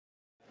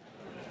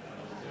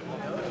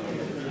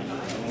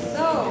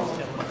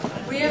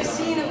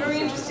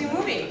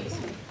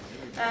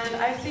and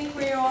I think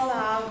we all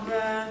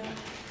have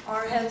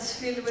our heads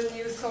filled with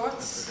new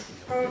thoughts,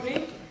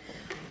 probably.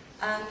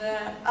 And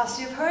as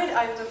you've heard,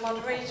 I'm the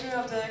moderator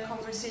of the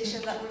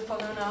conversation that we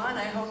follow now, and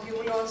I hope you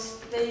will all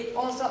stay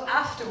also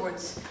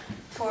afterwards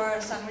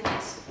for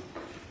sandwiches.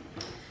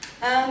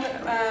 And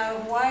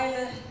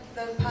while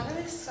the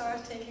panelists are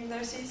taking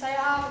their seats, I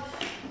have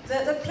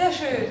the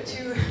pleasure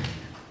to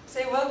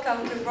say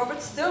welcome to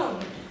Robert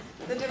Stone,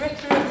 the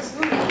director of this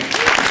movie.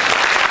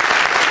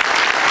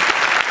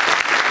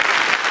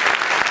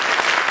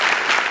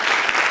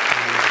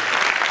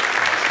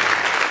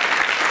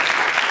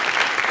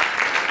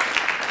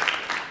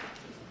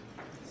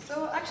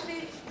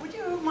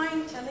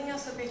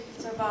 A bit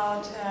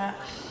about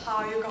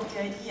how you got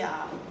the idea,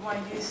 why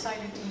you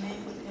decided to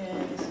make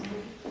this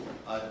movie.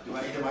 Do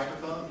I need a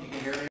microphone? You can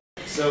hear me?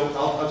 So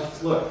I'll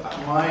just look.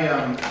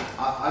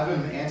 I've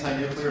been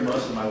anti-nuclear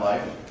most of my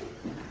life.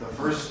 The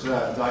first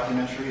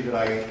documentary that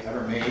I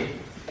ever made,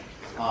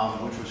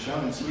 which was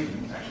shown in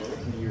Sweden actually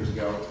 10 years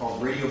ago,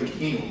 called Radio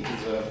Bikini,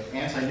 is an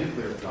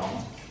anti-nuclear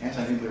film,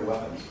 anti-nuclear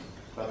weapons,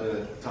 about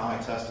the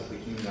atomic test at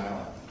Bikini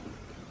Island.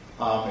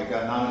 It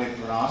got nominated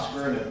for an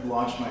Oscar and it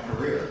launched my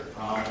career.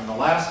 And the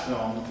last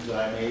film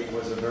that I made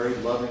was a very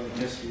loving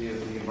history of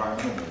the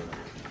environmental movement.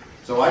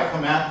 So I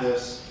come at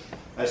this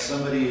as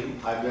somebody,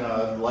 I've been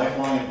a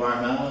lifelong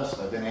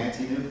environmentalist, I've been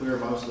anti-nuclear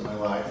most of my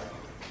life,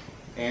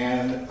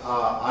 and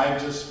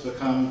I've just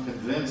become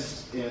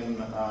convinced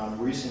in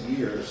recent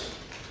years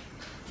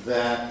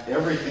that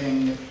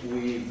everything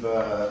we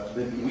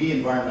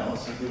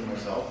environmentalists, including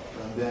myself,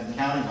 have been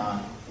counting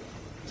on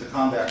to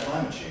combat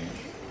climate change,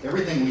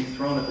 everything we've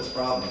thrown at this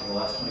problem for the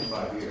last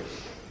 25 years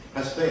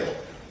has failed.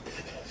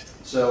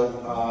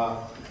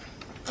 So,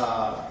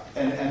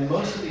 and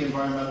most of the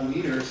environmental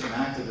leaders and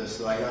activists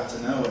that I got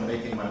to know in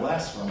making my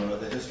last film about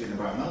the history of the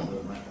environmental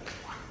movement,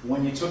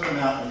 when you took them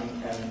out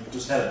and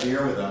just had a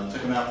beer with them,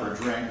 took them out for a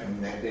drink,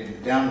 and they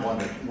downed one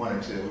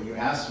or two, and you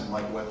asked them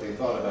like what they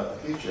thought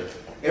about the future,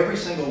 every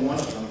single one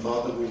of them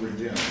thought that we were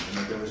doomed, and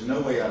that there was no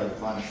way out of the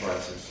climate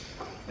crisis.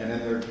 And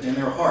in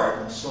their heart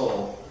and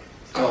soul,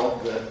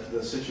 felt that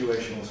the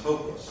situation was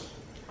hopeless.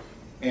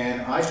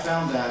 And I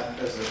found that,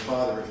 as the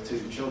father of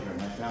 2 children,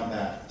 I found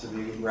that to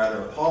be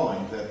rather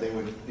appalling that they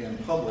would, in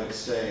public,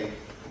 say,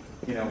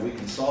 you know, we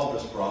can solve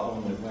this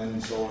problem with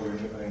wind, solar,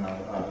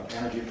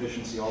 energy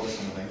efficiency, all this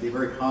kind of thing. Be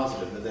very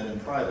positive, but then in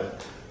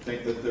private,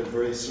 think that the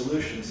very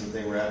solutions that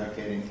they were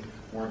advocating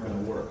weren't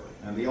going to work.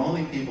 And the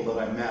only people that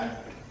I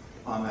met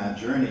on that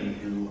journey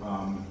who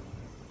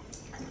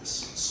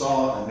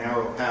saw a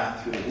narrow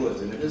path through the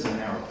woods, and it is a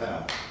narrow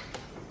path,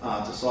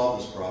 to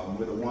solve this problem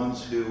were the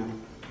ones who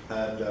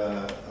had,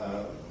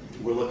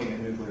 were looking at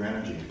nuclear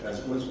energy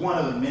as was one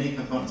of the many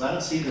components. I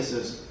don't see this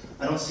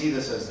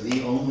as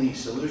the only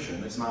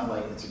solution. It's not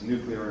like it's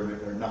nuclear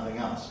or nothing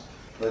else.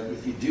 But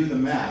if you do the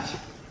math,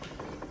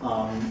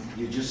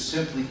 you just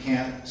simply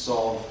can't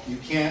solve. You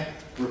can't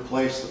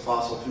replace the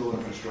fossil fuel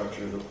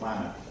infrastructure of the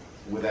planet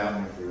without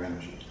nuclear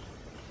energy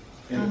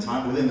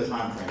within the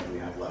time frame that we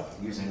have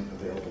left, using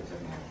available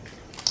technology.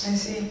 I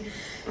see.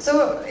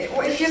 So,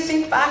 if you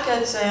think back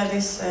at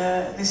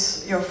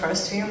this your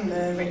first film,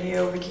 the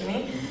Radio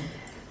Bikini,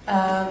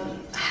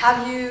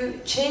 have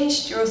you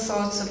changed your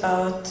thoughts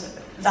about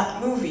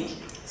that movie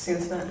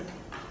since then?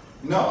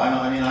 No,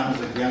 I mean I'm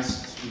as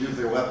against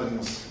nuclear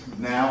weapons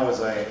now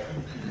as I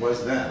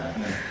was then. I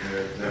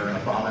think they're an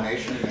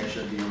abomination and they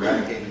should be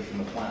eradicated from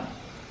the planet.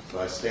 So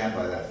I stand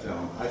by that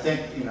film. I think,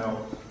 you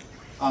know,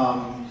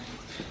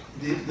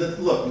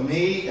 look,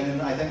 me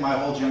and I think my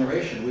whole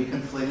generation, we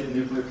conflated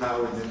nuclear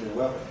power with nuclear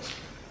weapons.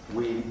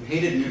 We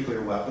hated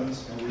nuclear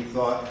weapons, and we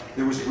thought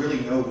there was really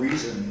no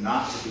reason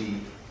not to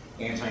be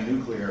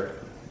anti-nuclear,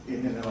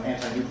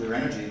 anti-nuclear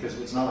energy, because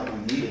it's not like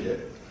we needed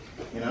it.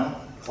 You know,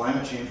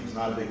 climate change was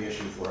not a big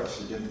issue for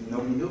us.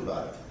 Nobody knew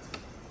about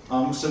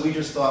it. So we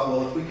just thought,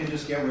 well, if we can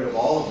just get rid of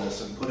all of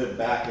this and put it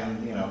back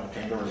in, you know,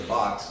 Pandora's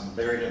box and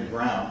bury it in the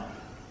ground,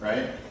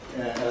 right?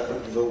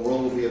 The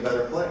world will be a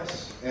better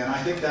place. And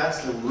I think that's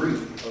the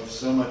root of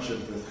so much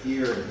of the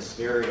fear and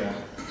hysteria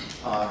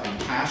and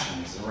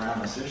passions around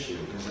this issue,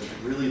 is that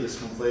really this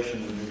conflation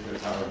of nuclear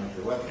power and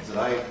nuclear weapons that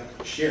I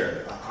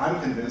shared.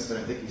 I'm convinced, and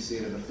I think you see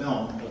it in the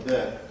film a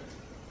bit,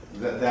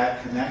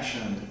 that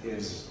connection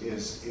is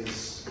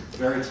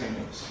very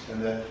tenuous,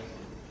 and that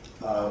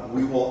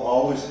we will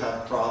always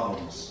have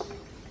problems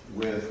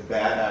with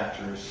bad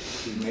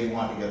actors who may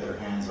want to get their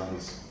hands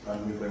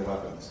on nuclear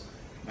weapons.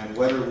 And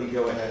whether we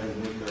go ahead with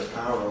nuclear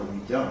power or we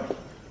don't,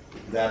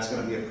 that's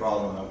going to be a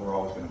problem that we're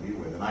always going to be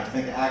with. And I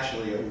think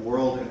actually a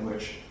world in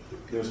which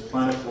there's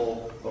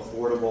plentiful,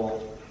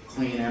 affordable,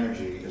 clean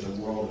energy is a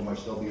world in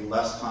which there'll be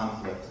less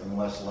conflict and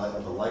less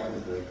of a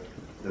likelihood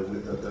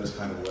that those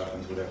kind of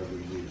weapons would ever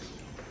be used.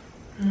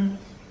 Mm.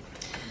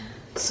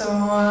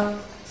 So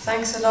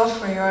thanks a lot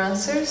for your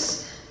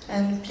answers,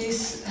 and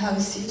please have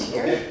a seat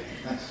here. Okay,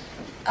 thanks.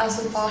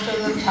 As a part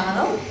of the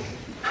panel.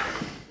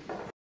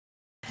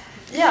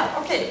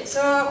 Yeah, okay,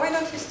 so why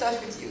don't we start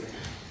with you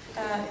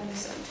in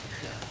this end?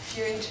 If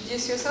you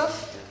introduce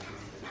yourself.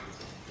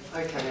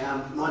 Okay,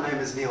 my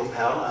name is Neil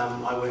Powell.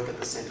 I work at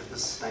the Centre for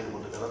Sustainable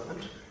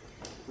Development,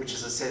 which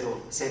is a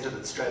centre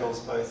that straddles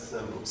both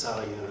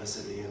Uppsala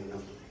University and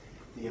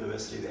the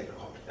University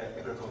of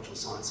Agricultural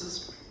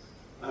Sciences.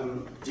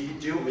 Do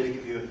you want me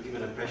to give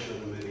an impression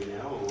of the movie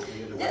now?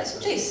 Or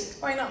yes, please.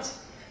 Why not?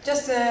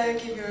 Just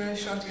give you a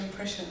short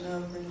impression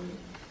of the movie,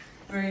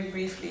 very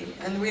briefly,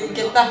 and we'll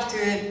get back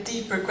to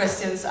deeper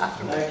questions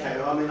afterwards. Okay,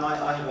 well, I mean,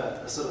 I have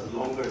a sort of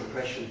longer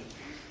impression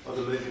of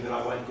the movie, but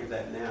I won't give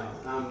that now.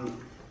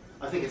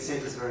 I think it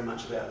centres very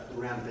much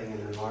around being an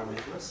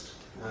environmentalist.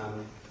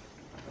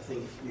 I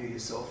think you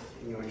yourself,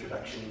 in your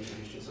introduction,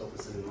 introduced yourself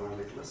as an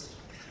environmentalist.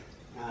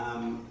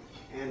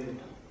 And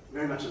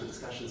very much of the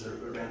discussions are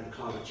around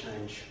climate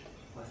change,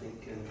 I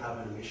think, and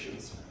carbon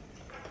emissions.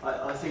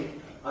 I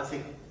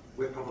think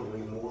we're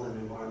probably more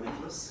than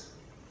environmentalists,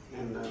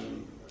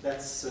 and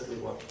that's certainly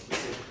what the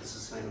Centre for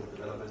Sustainable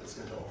Development is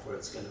going to offer.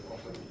 It's going to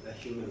offer a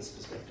humanist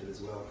perspective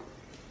as well,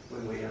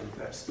 when we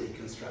perhaps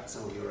deconstruct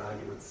some of your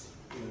arguments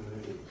in the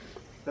movie.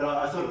 But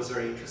I thought it was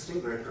very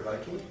interesting, very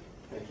provoking.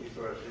 Thank you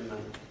for it, and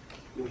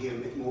you'll hear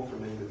more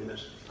from me in a minute,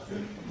 I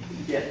think.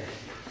 Yeah.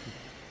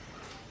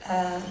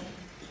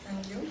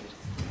 And you?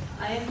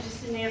 I am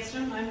Kristina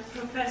Edström. I'm a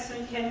professor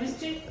in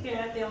chemistry here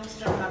at the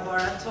Amsterdam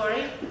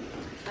Laboratory,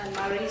 and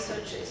my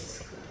research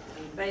is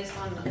based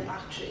on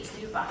batteries,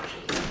 new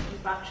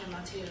battery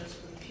materials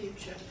for the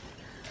future.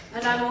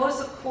 And I'm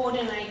also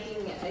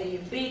coordinating a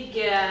big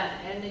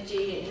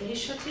energy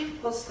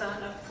initiative called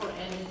Stand Up for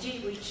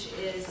Energy, which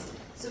is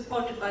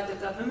supported by the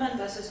government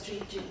as a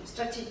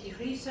strategic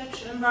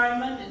research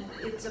environment, and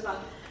it's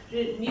about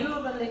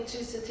renewable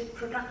electricity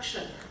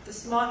production, the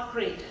smart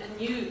grid, and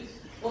new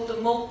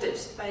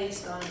automotives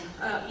based on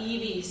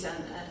EVs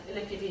and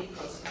electric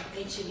vehicles,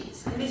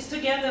 HEVs. And it's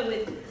together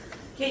with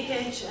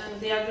KTH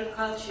and the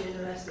agriculture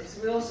universities.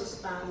 We also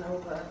span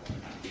over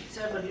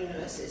several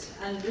universities,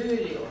 and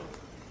Luleå.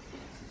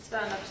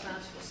 Stand Up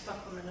stands for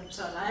Stockholm and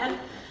Uppsala. And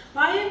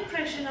my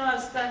impression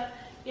was that,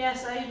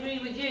 yes, I agree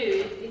with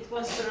you, it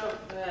was sort of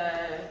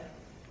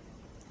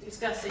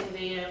discussing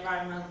the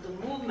environmental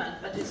movement,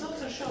 but it's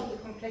also showed the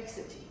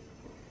complexity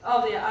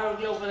of our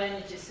global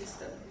energy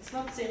system. It's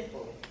not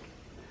simple.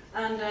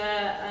 And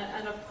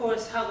of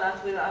course, how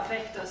that will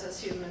affect us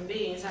as human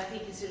beings, I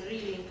think is a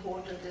really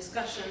important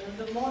discussion.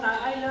 And the more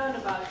I learn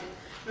about it,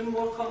 the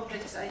more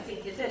complex I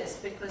think it is,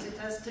 because it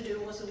has to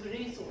do also with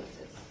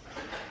resources.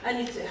 And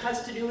it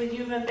has to do with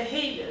human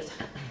behaviors.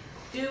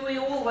 Do we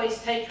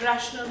always take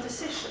rational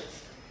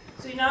decisions?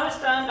 So in our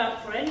Stand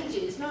Up for Energy,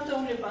 it's not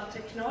only about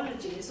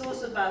technology, it's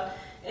also about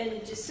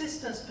energy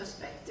systems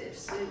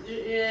perspectives,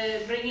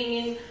 bringing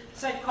in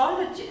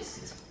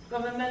psychologists,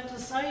 governmental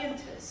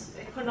scientists,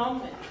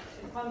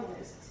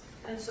 economists,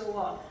 and so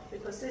on,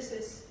 because this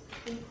is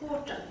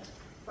important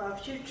for our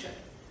future.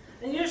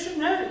 And you should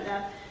know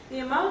that the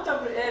amount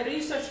of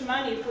research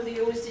money for the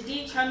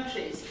OECD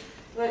countries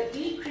were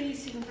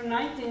decreasing from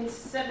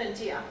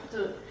 1970 up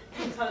to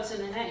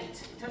 2008.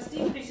 It has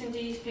decreased and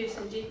decreased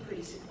and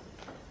decreased.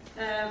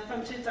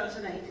 From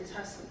 2008 it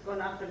has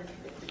gone up a little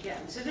bit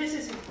again. So this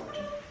is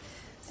important.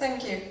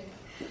 Thank you.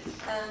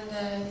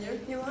 And you,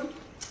 Johan?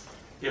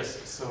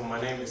 Yes, so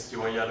my name is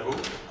Johan Gärdebo.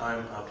 I'm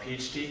a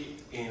PhD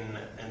in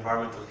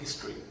environmental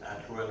history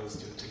at Royal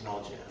Institute of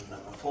Technology, and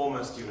I'm a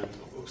former student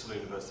of Uppsala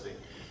University,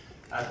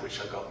 at which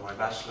I got my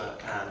bachelor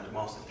and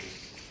master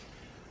thesis.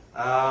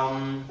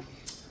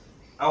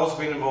 I've also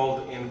been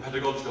involved in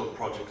pedagogical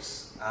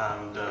projects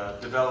and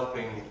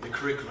developing the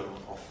curriculum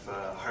of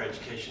higher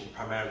education,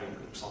 primarily in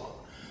Uppsala.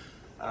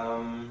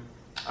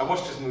 I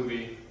watched this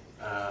movie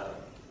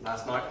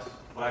last night,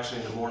 well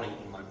actually in the morning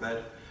in my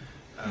bed.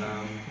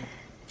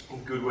 A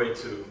good way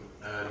to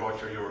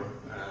loiter your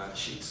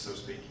sheets, so to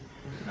speak,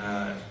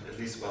 at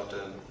least about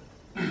the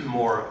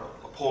more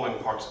appalling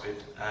parts of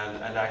it and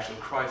the actual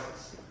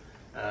crisis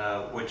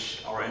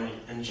which our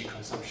energy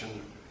consumption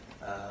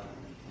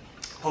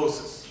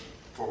poses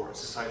for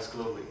societies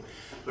globally.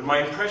 But my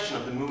impression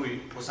of the movie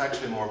was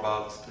actually more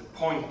about the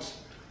point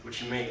which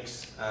he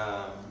makes,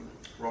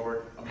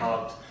 Robert,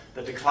 about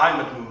that the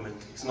climate movement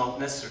is not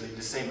necessarily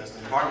the same as the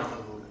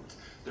environmental movement.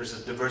 There's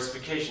a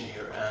diversification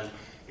here, and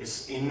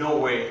it's in no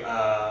way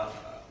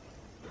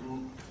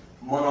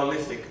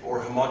monolithic or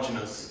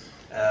homogeneous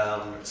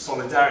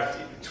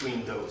solidarity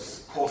between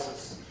those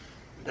causes.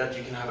 That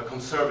you can have a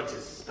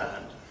conservative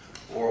stand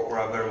or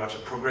a very much a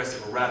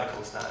progressive or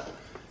radical stand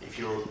if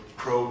you're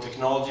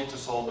pro-technology to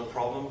solve the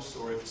problems,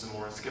 or if it's a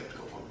more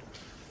skeptical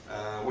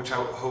one, which I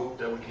hope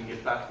that we can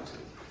get back to.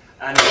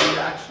 And indeed,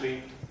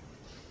 actually,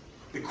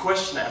 the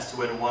question as to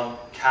whether one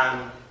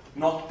can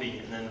not be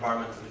an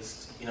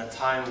environmentalist in a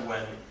time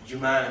when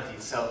humanity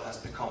itself has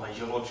become a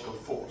geological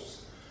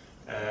force,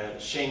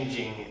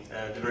 changing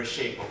the very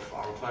shape of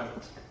our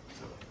climate.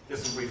 So,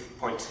 just a brief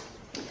point.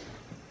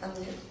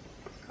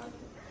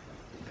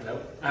 Hello,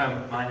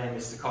 my name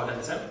is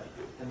Panelsamtal,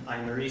 and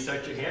I'm a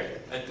researcher here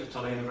at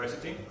Uppsala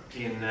University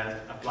in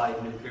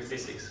applied nuclear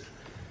physics.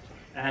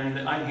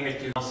 And I'm here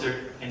to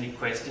answer any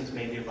questions,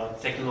 maybe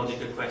about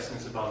technological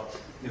questions about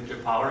nuclear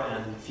power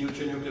and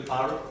future nuclear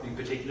power in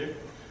particular.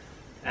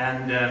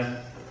 And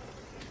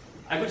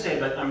I could say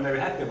that I'm very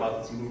happy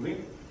about this movie.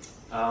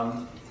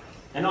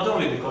 And not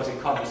only because it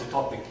covers a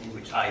topic in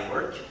which I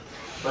work,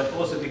 but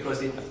also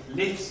because it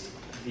lifts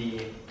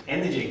the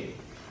energy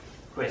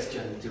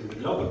question to the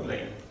global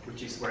plane,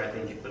 which is where I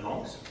think it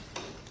belongs.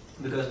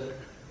 Because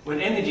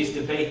when energy is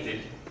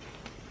debated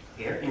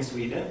here in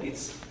Sweden,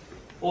 it's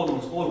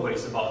almost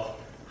always about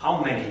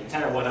how many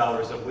terawatt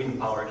hours of wind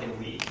power can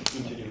we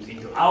introduce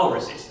into our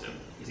system.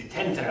 Is it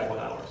 10 terawatt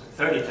hours, or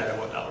 30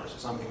 terawatt hours, or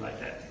something like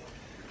that?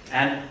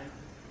 And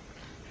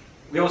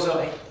we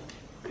also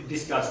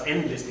discuss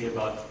endlessly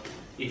about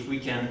if we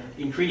can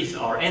increase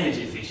our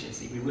energy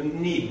efficiency, we wouldn't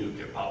need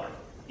nuclear power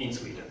in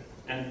Sweden.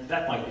 And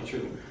that might be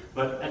true.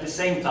 But at the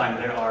same time,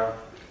 there are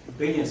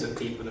billions of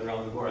people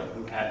around the world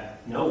who have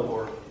no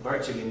or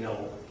virtually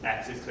no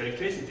access to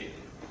electricity.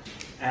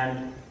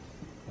 And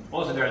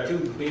also there are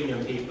 2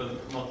 billion people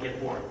not yet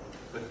born,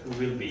 but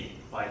who will be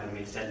by the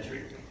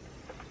mid-century.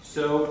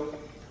 So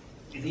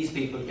these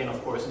people can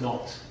of course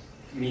not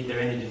meet their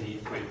energy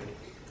need with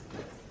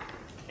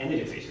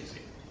energy efficiency.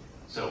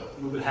 So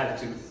we will have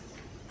to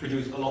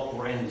produce a lot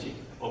more energy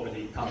over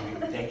the coming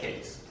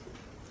decades.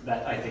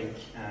 That I think,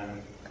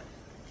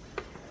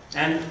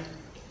 and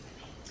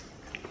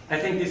I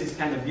think this is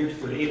kind of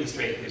beautifully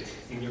illustrated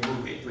in your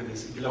movie with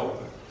this globe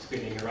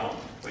spinning around,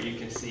 where you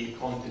can see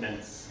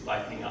continents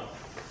lighting up.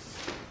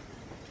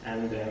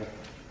 And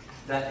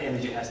that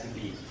energy has to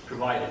be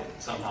provided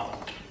somehow.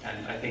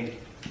 And I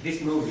think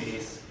this movie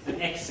is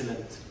an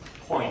excellent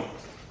point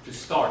to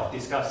start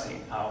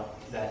discussing how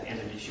that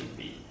energy should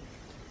be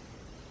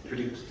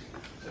produced.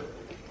 So,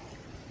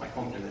 my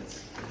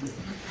compliments.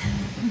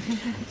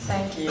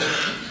 Thank you.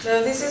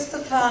 So this is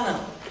the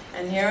panel,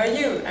 and here are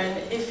you. And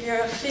if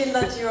you feel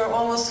that you are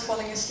almost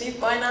falling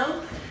asleep by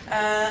now,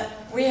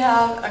 we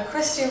have a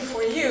question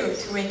for you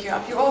to wake you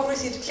up. You all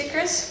received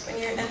clickers when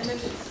you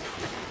entered.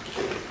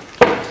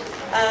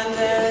 And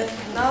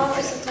now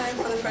is the time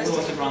for the first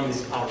one. Who run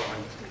this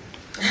PowerPoint?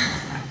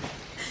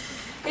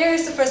 Here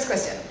is the first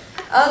question.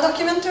 A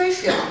documentary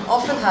film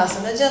often has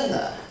an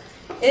agenda.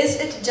 Is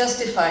it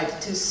justified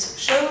to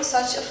show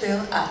such a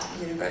film at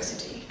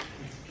university?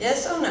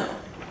 Yes or no?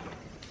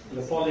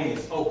 The following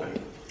is open,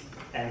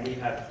 and we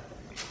have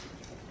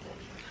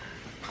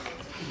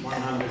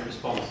 100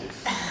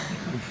 responses.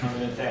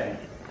 110,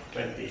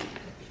 20,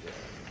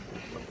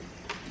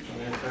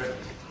 130.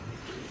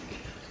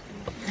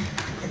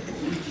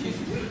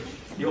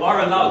 You are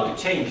allowed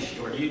to change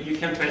your, you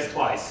can press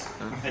twice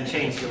and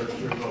change your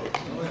vote.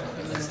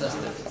 Let's test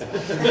it.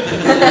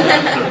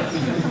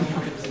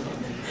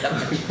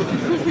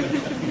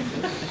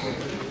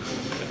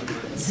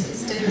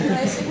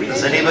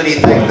 Does anybody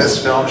think this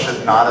film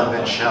should not have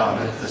been shown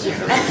at this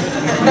university?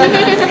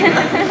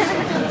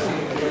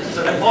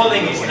 So the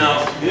polling is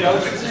now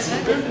closed,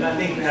 and I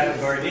think we have a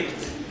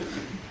verdict.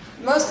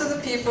 Most of the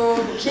people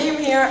who came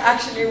here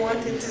actually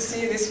wanted to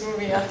see this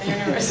movie at the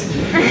university.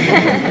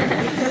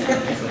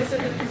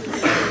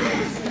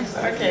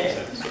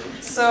 Okay,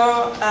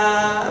 so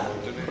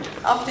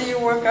after you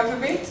work up a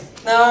bit,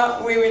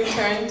 now we will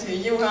turn to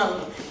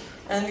Johan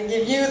and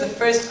give you the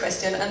first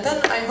question, and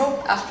then I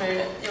hope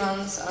after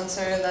Johan's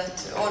answer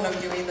that all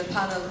of you in the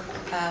panel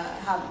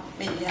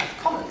maybe have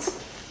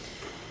comments.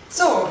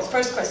 So,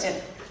 first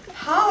question.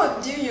 How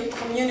do you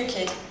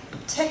communicate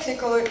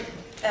technical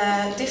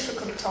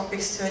difficult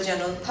topics to a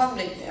general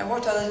public?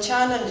 What are the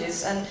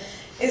challenges, and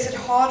is it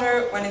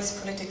harder when it's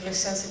politically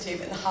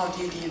sensitive, and how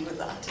do you deal with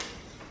that?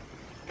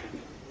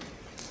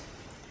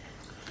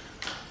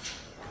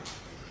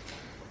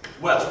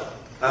 Well,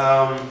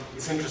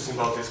 it's interesting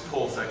about these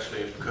polls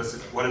actually,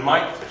 because what it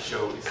might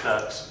show is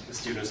that the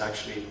students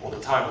actually all the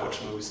time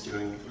watch movies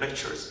during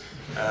lectures.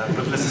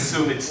 But let's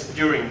assume it's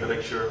during the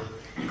lecture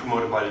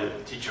promoted by the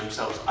teacher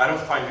themselves. I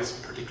don't find this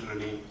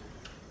particularly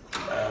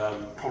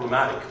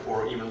problematic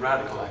or even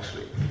radical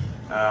actually.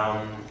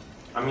 I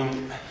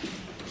mean,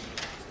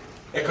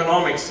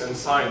 economics and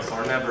science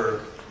are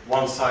never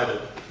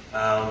one-sided,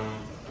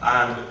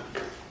 and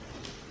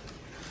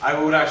I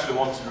would actually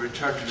want to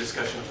return to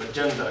discussion of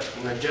agenda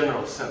in a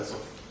general sense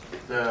of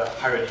the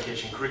higher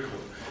education curriculum.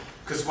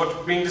 Because what's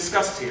being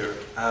discussed here,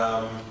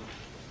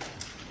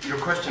 your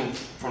question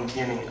from the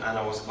beginning,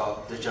 Anna, was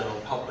about the general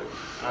public.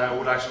 And I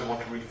would actually want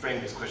to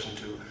reframe this question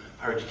to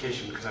higher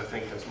education because I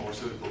think that's more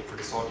suitable for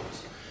this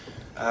audience.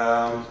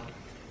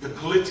 The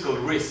political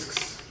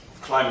risks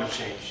of climate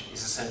change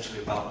is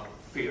essentially about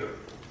fear,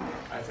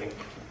 I think.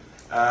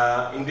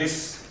 In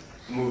this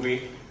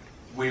movie,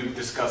 we'll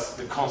discuss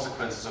the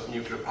consequences of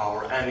nuclear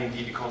power and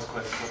indeed the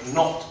consequences of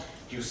not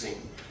using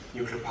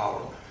nuclear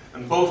power.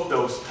 And both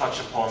those touch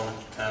upon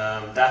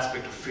the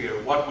aspect of fear.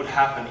 What would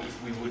happen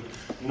if we would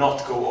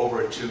not go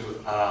over to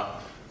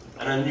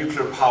a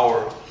nuclear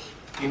power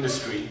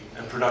industry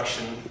and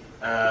production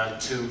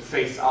to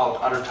phase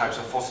out other types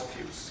of fossil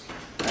fuels?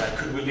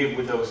 Could we live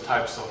with those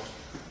types of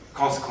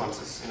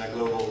consequences in a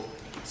global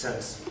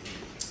sense?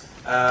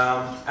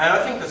 And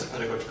I think that's a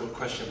pedagogical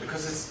question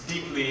because it's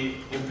deeply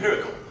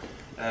empirical.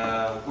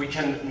 We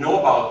can know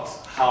about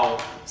how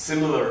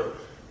similar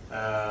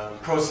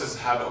processes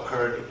have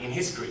occurred in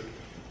history.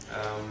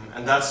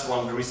 And that's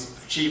one of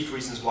the chief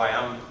reasons why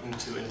I'm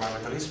into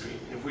environmental history.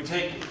 If we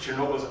take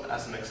Chernobyl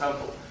as an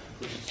example,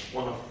 which is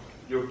one of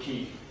your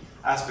key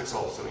aspects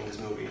also in this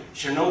movie,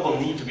 Chernobyl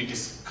need to be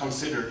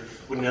considered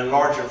within a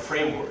larger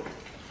framework,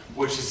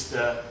 which is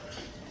the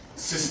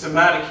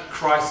systematic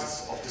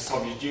crisis of the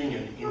Soviet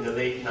Union in the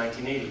late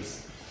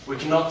 1980s. We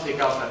cannot take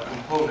out that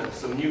component,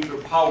 so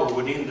nuclear power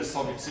within the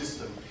Soviet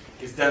system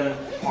is then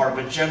part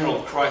of a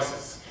general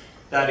crisis.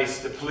 That is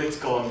the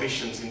political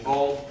ambitions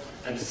involved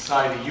and the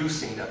society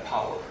using that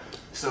power.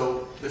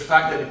 So the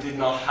fact that it did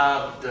not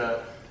have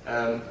the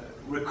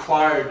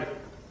required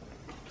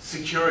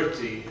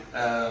security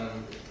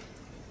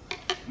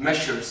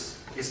measures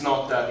is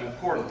not that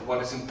important.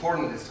 What is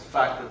important is the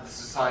fact that the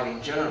society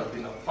in general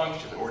did not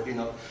function or did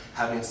not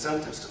have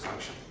incentives to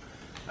function.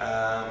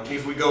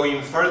 If we go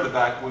even further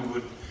back, we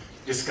would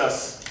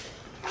discuss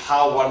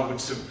how one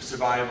would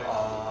survive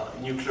a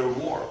nuclear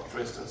war. For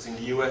instance, in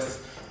the US,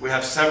 we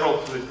have several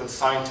political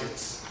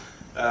scientists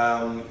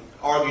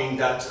arguing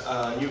that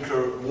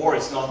nuclear war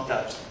is not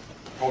that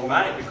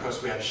problematic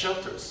because we have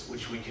shelters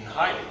which we can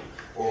hide in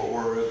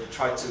or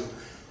try to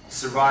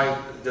survive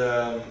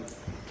the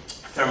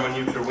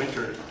thermonuclear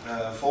winter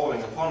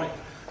following upon it.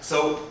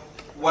 So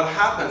what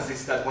happens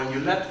is that when you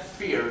let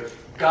fear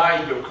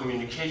guide your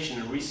communication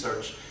and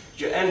research,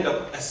 you end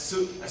up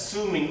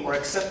assuming or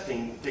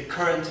accepting the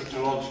current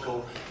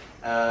technological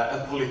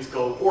and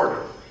political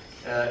order.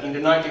 In the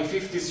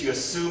 1950s, you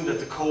assumed that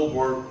the Cold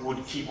War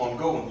would keep on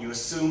going. You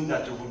assumed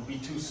that there would be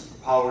two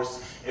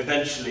superpowers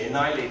eventually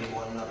annihilating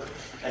one another.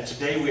 And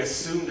today we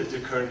assume that the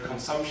current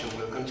consumption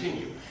will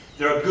continue.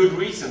 There are good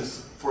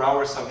reasons for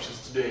our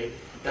assumptions today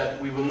that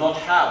we will not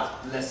have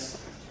less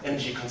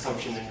energy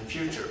consumption in the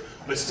future.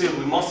 But still,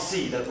 we must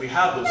see that we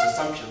have those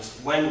assumptions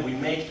when we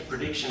make the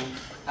prediction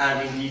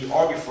and indeed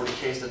argue for the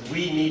case that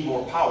we need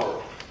more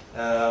power,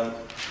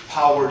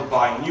 powered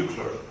by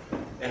nuclear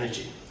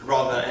energy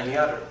rather than any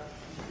other.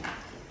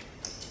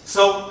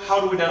 So, how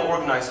do we then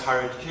organize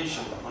higher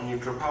education on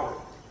nuclear power?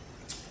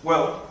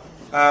 Well,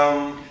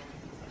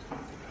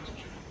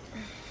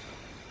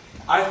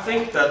 I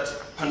think that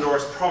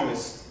Pandora's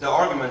promise, the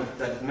argument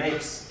that it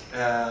makes,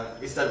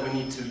 is that we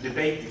need to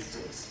debate these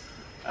things.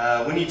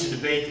 We need to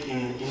debate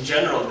in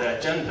general the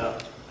agenda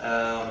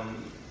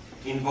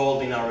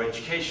involved in our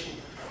education.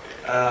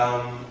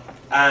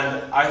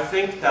 And I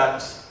think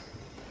that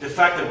the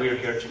fact that we are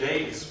here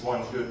today is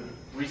one good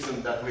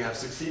reason that we have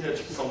succeeded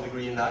to some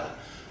degree in that.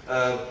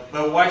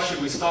 But why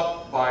should we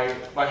stop by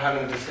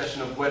having a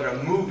discussion of whether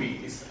a movie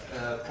is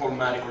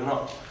problematic or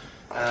not?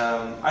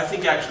 I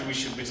think actually we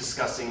should be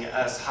discussing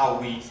as how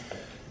we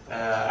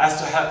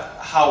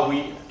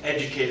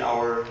educate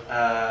our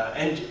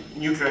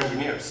nuclear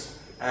engineers.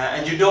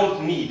 And you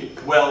don't need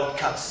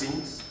well-cut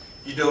scenes.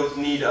 You don't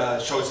need a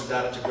choice of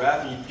data to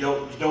graph. You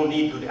don't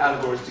need good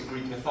allegories to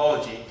Greek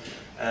mythology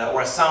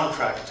or a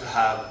soundtrack to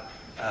have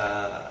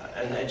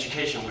an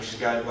education which is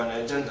guided by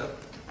an agenda.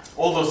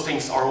 All those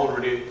things are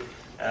already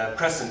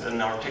present in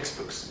our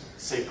textbooks,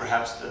 say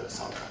perhaps the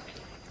soundtrack.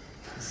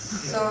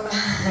 So,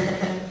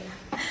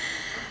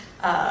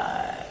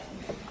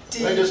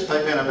 Can I just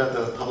pipe in about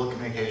the public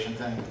communication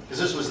thing? Because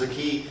this was the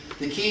key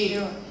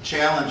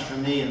challenge for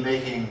me in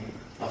making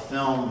a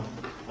film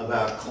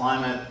about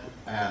climate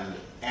and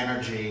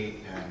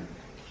energy and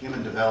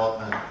human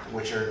development,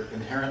 which are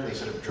inherently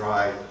sort of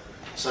dry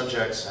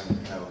subjects.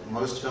 And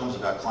most films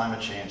about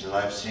climate change that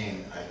I've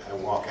seen, I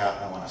walk out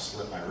and I want to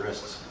slit my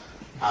wrists.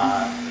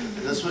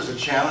 This was a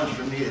challenge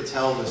for me to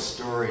tell this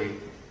story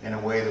in a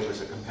way that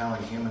was a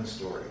compelling human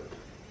story.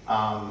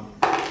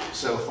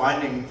 So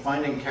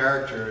finding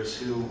characters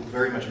who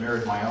very much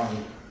mirrored my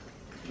own,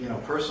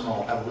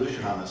 personal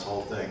evolution on this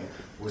whole thing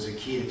was a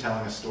key to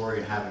telling a story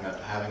and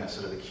having a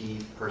sort of a key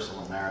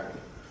personal narrative.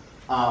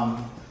 Are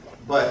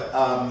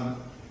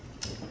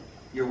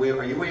you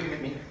waving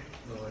at me?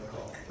 No, I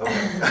call.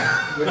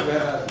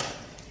 Okay.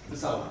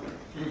 This out.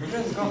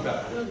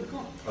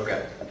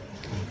 Okay.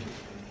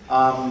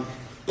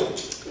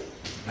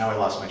 Now I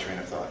lost my train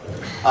of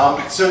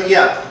thought. So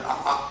yeah,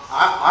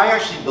 I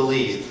actually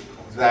believe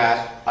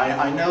that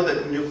I know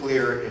that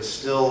nuclear is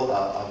still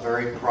a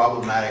very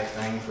problematic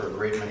thing for a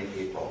great many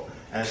people,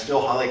 and it's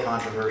still highly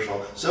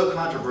controversial. So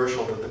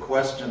controversial that the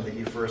question that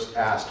you first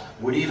asked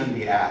would even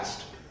be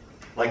asked.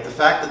 Like the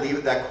fact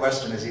that that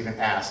question is even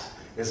asked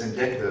is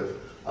indicative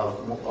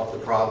of the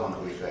problem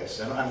that we face.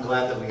 And I'm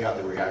glad that we got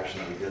the reaction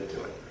that we did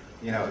to it.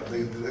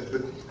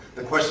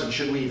 The question,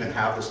 should we even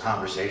have this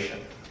conversation?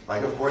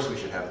 Like, of course we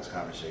should have this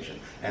conversation.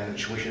 And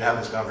we should have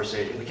this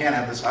conversation. We can't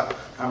have this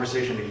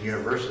conversation at a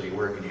university.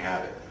 Where can you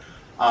have it?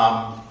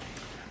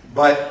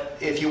 But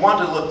if you want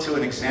to look to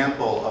an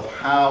example of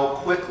how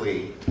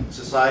quickly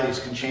societies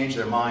can change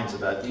their minds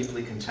about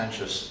deeply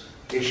contentious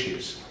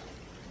issues,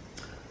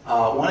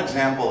 one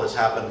example has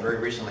happened very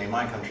recently in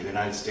my country, the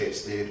United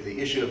States. The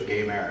issue of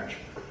gay marriage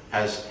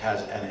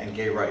and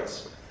gay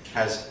rights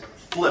has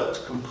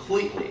flipped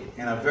completely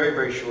in a very,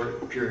 very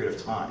short period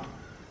of time.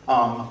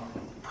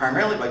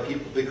 primarily by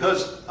people,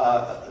 because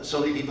so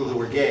many people who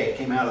were gay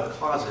came out of the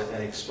closet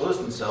and exposed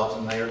themselves,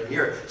 and they're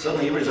here.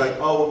 Suddenly everybody's like,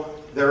 oh,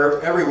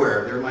 they're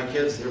everywhere. They're my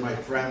kids, they're my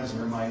friends,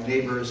 they're my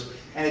neighbors.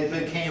 And it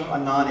became a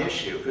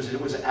non-issue because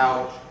it was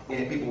out,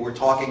 and people were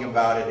talking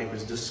about it, it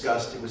was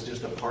discussed, it was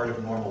just a part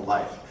of normal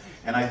life.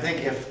 And I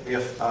think if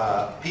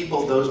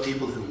those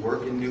people who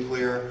work in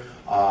nuclear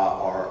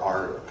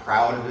are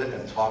proud of it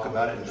and talk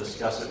about it and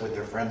discuss it with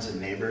their friends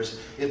and neighbors,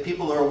 if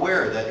people are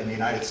aware that in the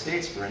United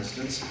States, for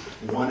instance,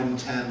 1 in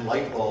 10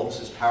 light bulbs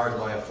is powered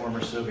by a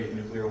former Soviet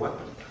nuclear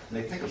weapon, and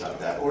they think about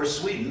that. Or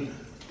Sweden,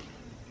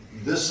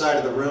 this side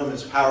of the room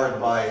is powered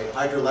by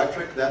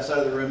hydroelectric, that side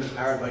of the room is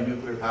powered by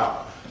nuclear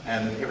power.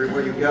 And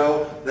everywhere you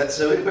go,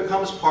 so it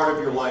becomes part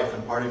of your life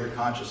and part of your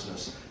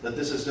consciousness, that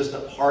this is just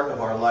a part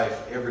of our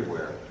life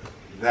everywhere.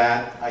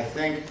 That I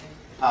think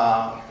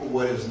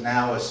what is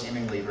now a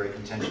seemingly very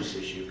contentious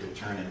issue could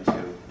turn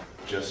into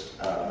just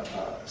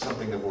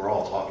something that we're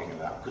all talking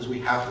about, because we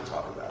have to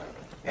talk about it.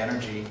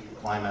 Energy,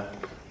 climate,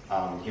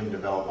 human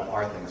development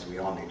are things we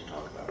all need to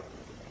talk about.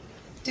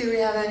 Do we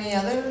have any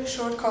other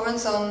short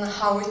comments on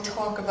how we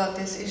talk about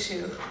this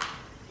issue?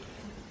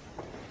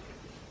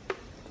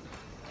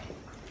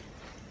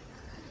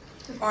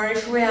 Or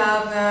if we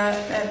have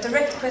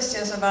direct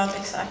questions about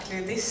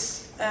exactly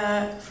this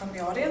from the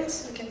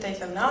audience, we can take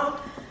them now,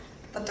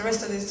 but the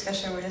rest of the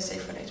discussion we'll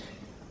save for later.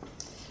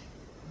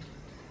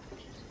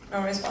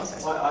 No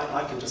responses?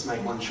 I can just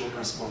make one short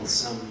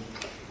response.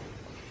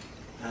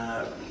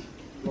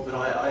 Robert,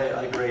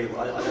 I agree.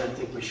 I don't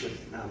think we should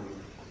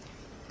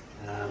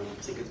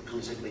think it's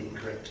politically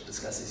incorrect to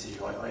discuss this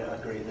issue. I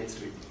agree it needs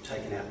to be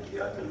taken out into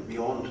the open,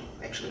 beyond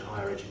actually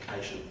higher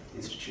education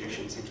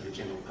institutions, into the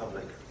general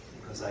public,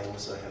 because they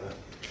also have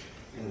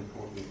an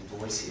important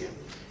voice here.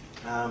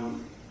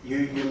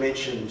 You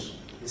mentioned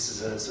this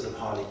is a sort of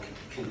highly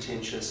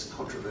contentious,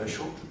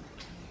 controversial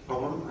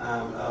problem,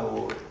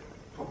 or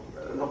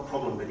not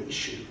problem but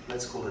issue.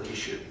 Let's call it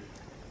issue.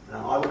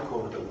 I would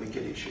call it a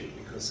wicked issue,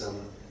 because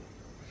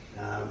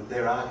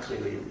there are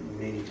clearly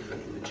many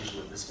different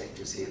legitimate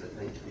perspectives here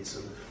that need to be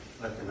sort of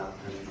opened up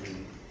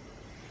and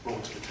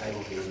brought to the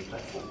table here in the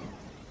platform.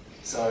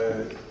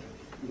 So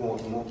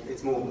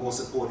it's more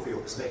support for your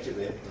perspective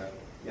there.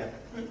 Yeah.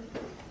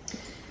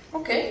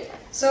 Okay,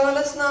 so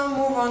let's now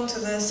move on to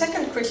the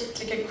second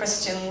clicker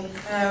question.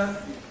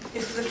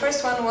 If the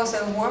first one was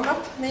a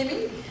warm-up,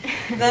 maybe,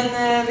 then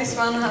this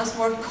one has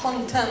more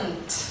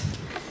content.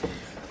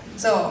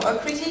 So, a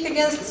critique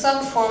against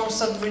some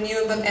forms of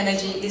renewable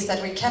energy is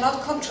that we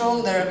cannot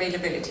control their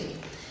availability.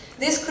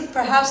 This could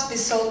perhaps be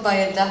solved by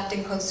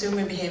adapting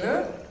consumer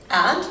behavior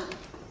and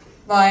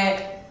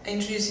by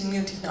introducing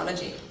new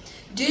technology.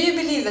 Do you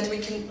believe that we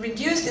can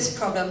reduce this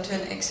problem to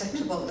an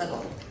acceptable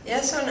level?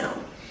 Yes or no?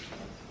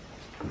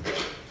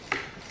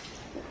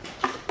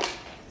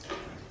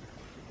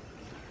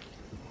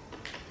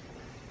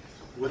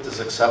 What does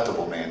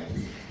acceptable mean?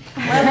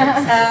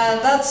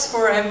 Well, that's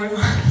for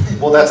everyone.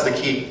 Well, that's the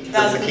key.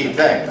 That's the key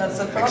thing. That's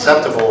the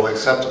problem.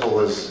 Acceptable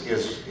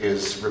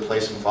is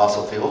replacing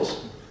fossil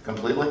fuels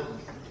completely,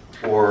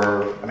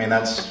 or I mean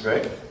that's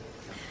right.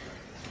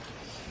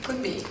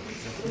 Could be.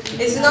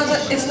 It's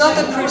not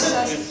a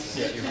process.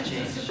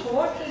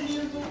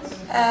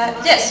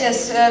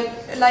 Yes,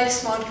 like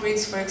smart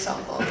grids, for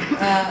example,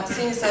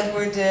 things that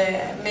would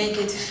make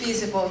it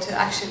feasible to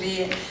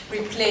actually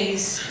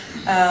replace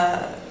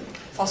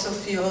fossil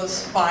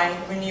fuels by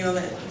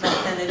renewable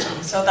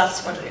energy. So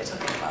that's what we're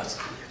talking about.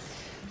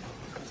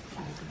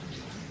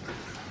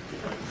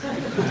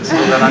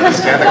 Still don't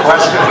understand the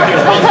question.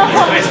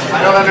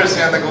 I don't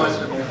understand the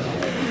question.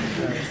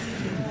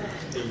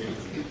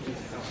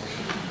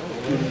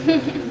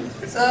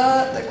 So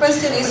the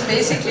question is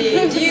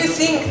basically, do you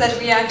think that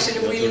we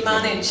actually will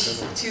manage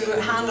to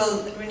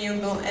handle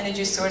renewable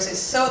energy sources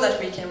so that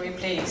we can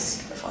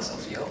replace the fossil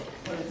fuel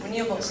with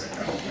renewables?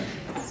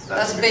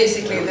 That's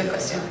basically the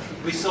question.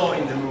 We saw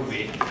in the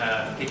movie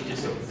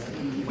pictures of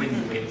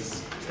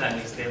windmills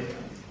standing still.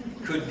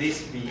 Could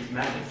this be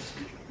managed?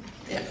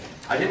 Yeah.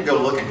 I didn't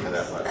go looking for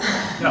that, but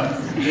No.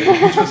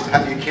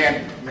 you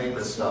can't make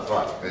this stuff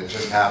up. It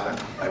just happened.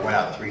 I went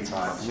out 3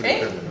 times.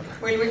 Okay.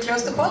 Will we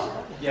close the poll?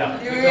 Yeah.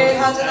 Do we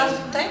have enough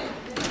time?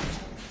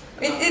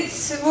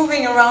 It's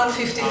moving around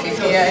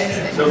 50-50, I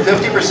think. So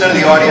 50% of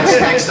the audience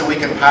thinks that we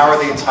can power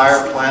the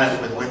entire planet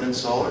with wind and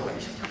solar.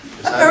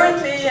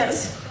 Apparently,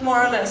 yes,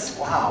 more or less.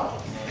 Wow.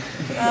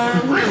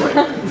 Really?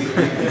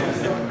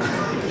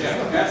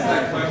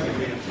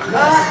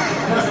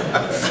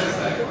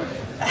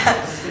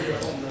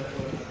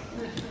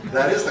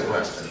 That is the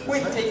question.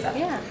 We'll take that.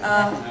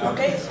 Yeah.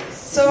 Okay.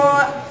 So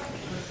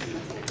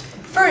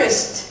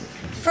first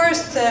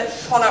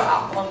follow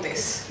up on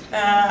this.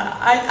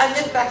 I'll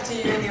get back to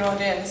you in the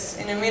audience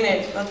in a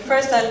minute, but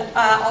first I'll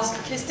ask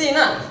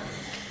Kristina,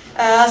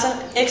 as an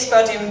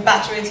expert in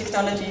battery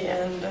technology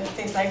and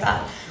things like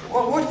that.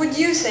 What would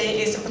you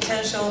say is the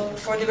potential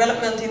for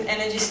development in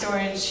energy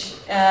storage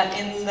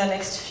in the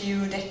next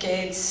few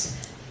decades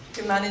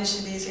to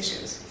manage these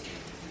issues?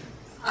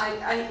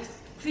 I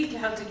think I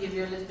have to give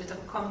you a little bit of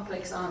a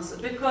complex answer,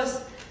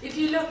 because If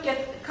you look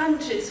at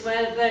countries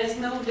where there is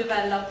no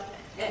developed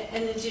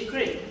energy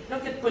grid,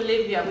 look at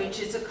Bolivia, which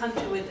is a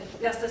country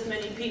with just as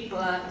many people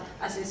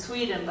as in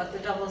Sweden, but the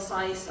double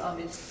size of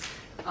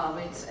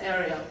its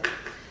area.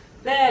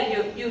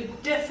 There you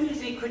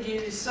definitely could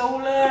use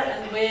solar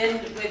and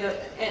wind with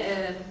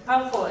a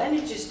powerful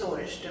energy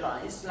storage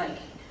device like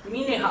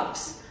mini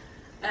hubs,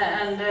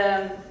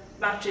 and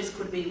batteries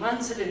could be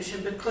one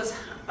solution because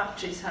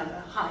batteries have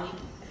a high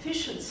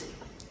efficiency.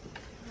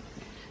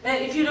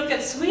 If you look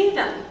at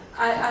Sweden,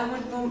 I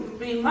would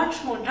be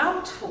much more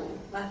doubtful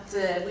that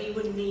we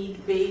would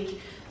need big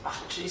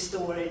battery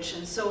storage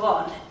and so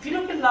on. If you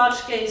look at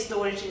large-scale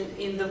storage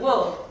in the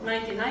world,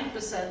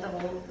 99% of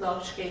all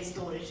large-scale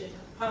storage is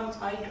pumped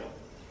hydro.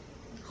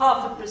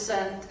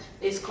 0.5%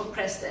 is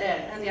compressed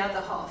air, and the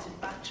other half is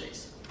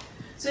batteries.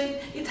 So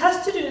it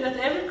has to do that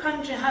every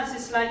country has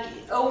its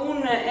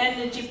own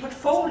energy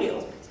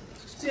portfolio.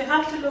 So you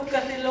have to look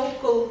at the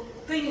local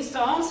things to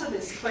answer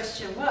this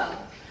question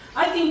well.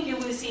 I think you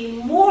will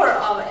see more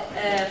of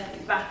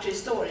battery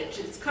storage.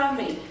 It's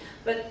coming,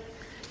 but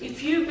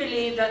if you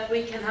believe that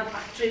we can have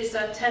batteries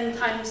at 10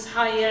 times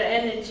higher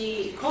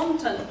energy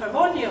content per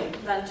volume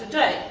than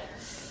today,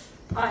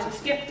 I'm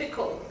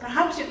skeptical.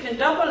 Perhaps you can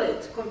double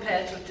it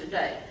compared to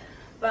today,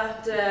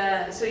 but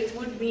so it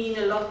would mean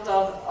a lot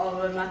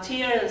of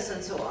materials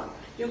and so on.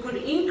 You could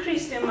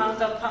increase the amount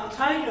of pumped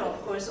hydro,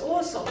 of course,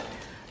 also,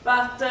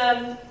 but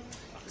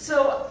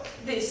so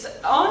this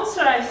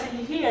answer I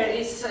see here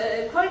is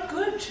quite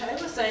good. I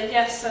would say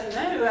yes and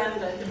no,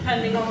 and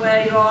depending on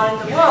where you are in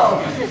the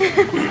world.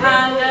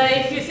 And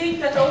if you think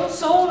that all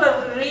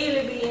solar will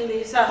really be in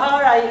the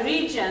Sahara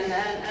region,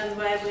 and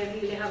where we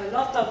really have a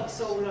lot of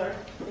solar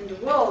in the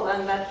world,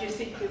 and that you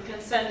think you can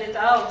send it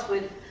out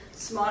with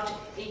smart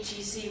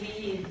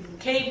HECV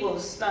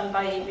cables done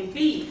by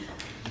ABB,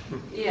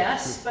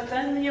 yes, but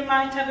then you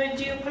might have a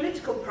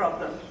geopolitical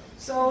problem.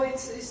 So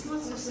it's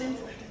not so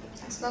simple.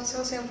 It's not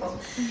so simple.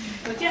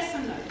 But yes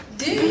and no.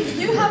 Do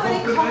you have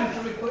any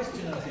Complimentary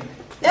question, I think.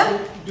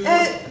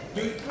 Yeah.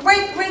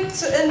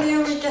 Wait, and you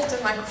will get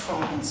the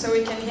microphone so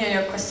we can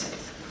hear your question.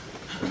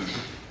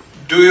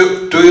 Do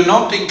you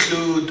not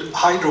include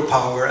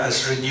hydropower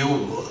as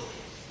renewable?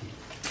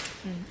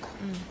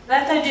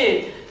 That I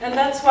do, and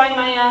that's why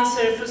my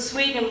answer for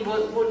Sweden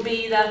would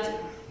be that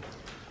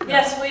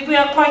yes, we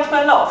are quite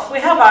well off. We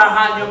have our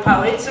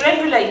hydropower. It's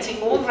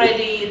regulating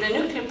already the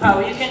nuclear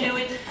power. You can do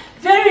it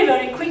very,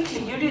 very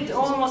quickly. You did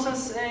almost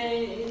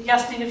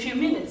just in a few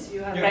minutes.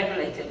 You have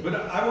regulated. But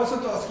I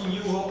wasn't asking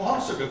you who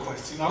answered the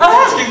question. I was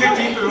asking the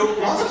people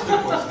who asked the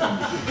question.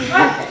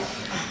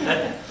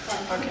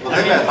 Okay. Well, I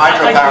think that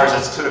hydropower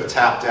is sort of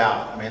tapped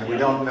out. I mean, we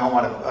don't know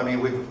what. I mean,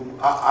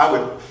 I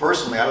would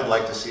personally, I would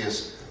like to see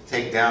us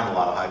take down a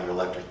lot of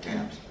hydroelectric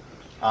dams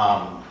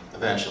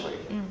eventually.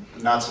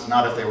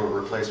 Not if they were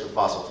replaced with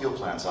fossil fuel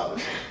plants,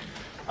 obviously.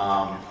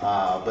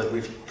 But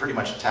we've pretty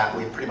much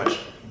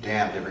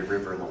dammed every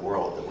river in the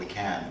world that we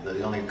can.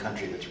 The only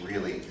country that's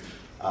really,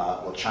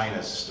 well,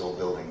 China's still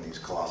building these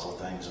colossal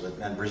things,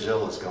 and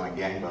Brazil is going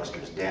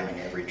gangbusters, damming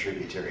every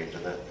tributary to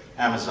the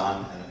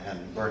Amazon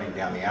and burning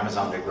down the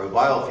Amazon. They grow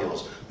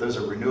biofuels. Those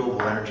are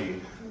renewable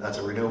energy. That's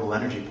a renewable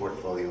energy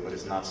portfolio, but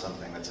it's not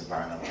something that's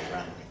environmentally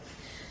friendly.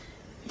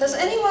 Does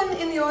anyone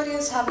in the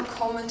audience have a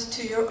comment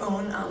to your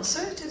own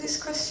answer to this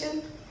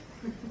question?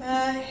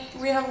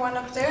 We have one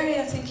up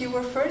there. I think you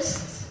were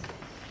first.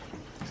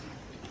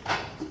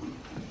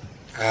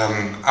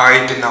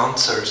 I didn't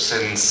answer,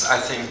 since I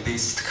think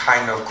this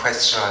kind of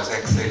question is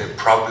actually the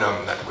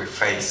problem that we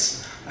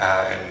face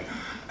in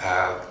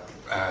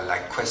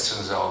like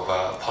questions of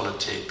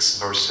politics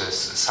versus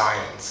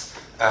science.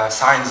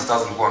 Science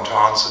doesn't want to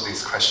answer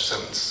these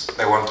questions.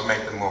 They want to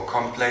make them more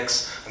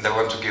complex, and they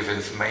want to give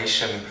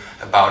information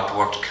about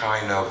what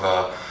kind of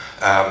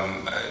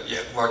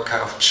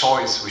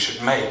choice we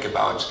should make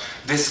about.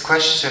 This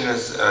question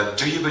is,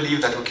 do you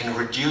believe that we can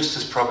reduce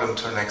this problem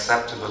to an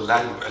acceptable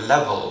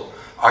level?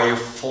 Are you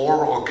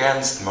for or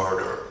against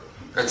murder?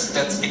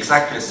 That's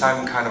exactly the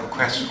same kind of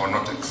question, or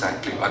not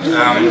exactly, but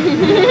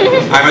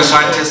I'm a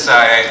scientist, so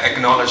I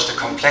acknowledge the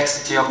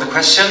complexity of the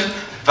question,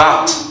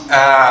 but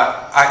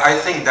I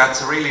think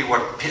that's really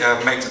what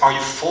makes, are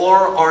you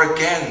for or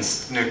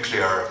against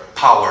nuclear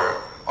power?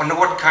 On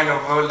what kind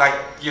of, what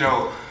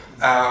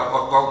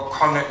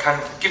kind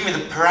of, give me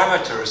the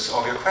parameters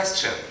of your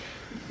question.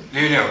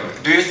 Do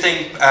you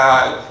think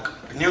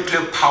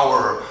nuclear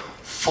power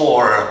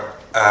for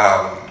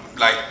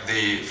like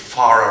the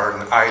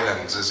Faroe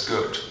Islands is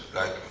good?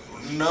 Like,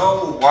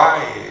 no,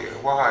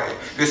 why?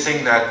 Do you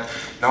think that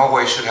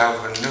Norway should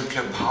have a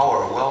nuclear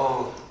power?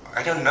 Well,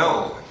 I don't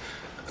know.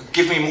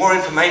 Give me more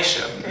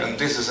information, and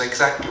this is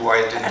exactly why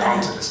I didn't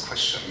answer this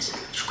question.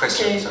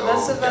 Okay, so,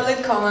 that's a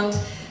valid comment.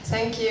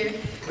 Thank you.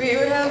 We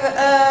have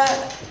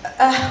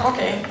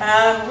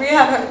we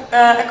have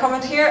a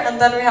comment here, and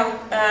then we have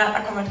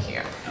a comment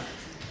here.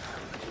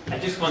 I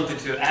just wanted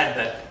to add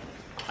that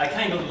I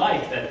kind of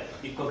like that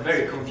it got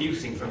very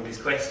confusing from this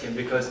question,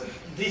 because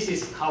this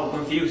is how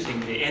confusing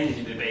the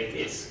energy debate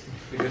is.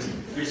 Because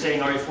you're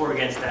saying, are you for or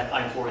against that?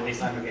 I'm for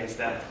this, I'm against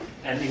that.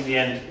 And in the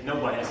end,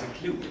 nobody has a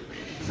clue.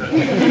 So.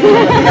 One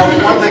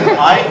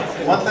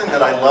thing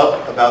that I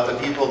love about the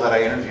people that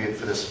I interviewed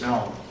for this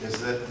film is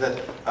that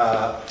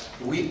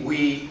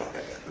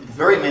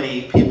very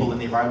many people in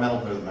the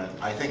environmental movement,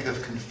 I think,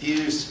 have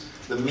confused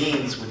the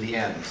means with the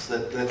ends.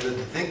 That they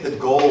think the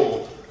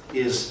goal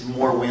is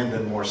more wind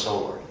and more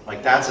solar.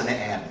 Like that's an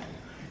end.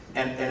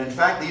 And in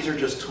fact, these are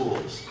just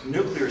tools.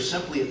 Nuclear is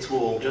simply a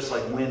tool, just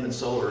like wind and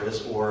solar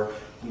is, or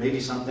maybe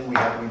something we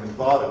haven't even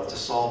thought of to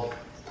solve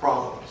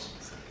problems.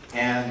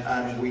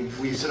 And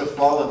we sort of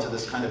fall into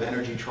this kind of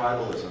energy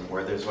tribalism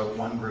where there's like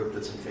one group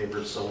that's in favor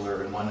of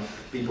solar and one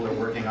people are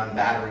working on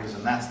batteries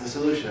and that's the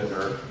solution.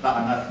 Or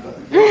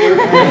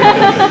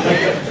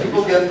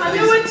people get into I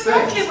know these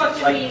exactly things. what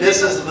you like mean.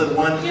 This is the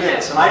one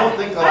fix, and I don't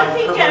think that I'm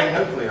promoting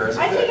nuclear as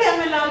a fix. I think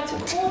I'm allowed to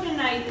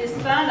coordinate this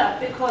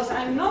stand-up because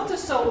I'm not a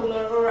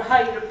solar or a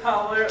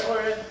hydropower or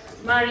a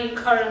marine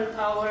current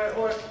power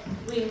or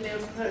windmill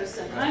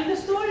person. I'm a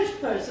storage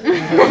person. I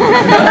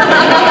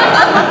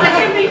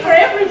can be for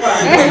everyone.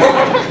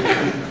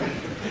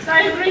 So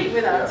I agree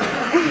with that.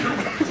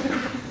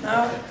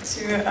 Now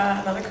to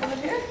another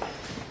comment here.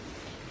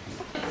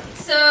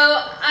 So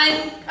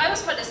I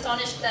was quite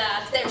astonished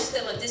that there's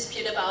still a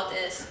dispute about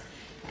this,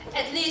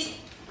 at least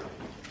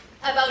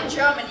about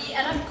Germany,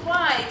 and I'm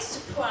quite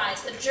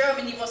surprised that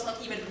Germany was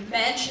not even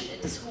mentioned in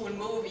this whole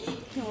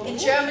movie. In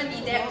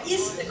Germany there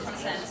is the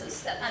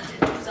consensus that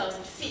until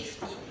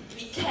 2050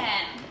 we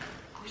can,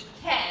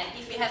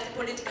 if we have the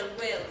political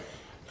will,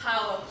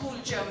 power whole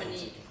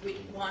Germany with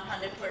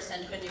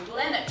 100% renewable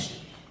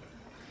energy.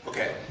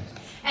 Okay.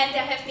 And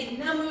there have been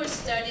numerous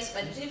studies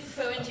by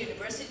different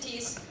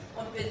universities,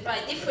 or by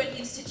different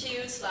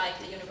institutes like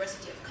the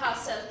University of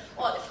Kassel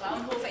or the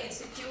Fraunhofer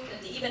Institute,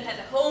 and they even have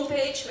a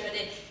homepage where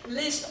they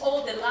list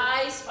all the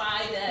lies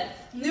by the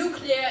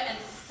nuclear and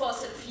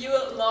fossil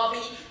fuel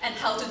lobby and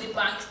how to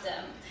debunk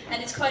them.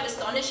 And it's quite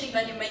astonishing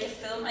when you make a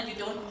film and you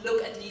don't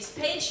look at these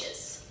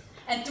pages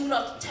and do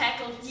not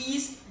tackle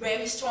these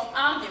very strong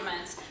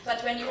arguments,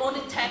 but when you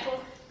only tackle,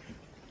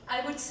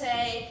 I would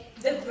say,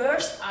 the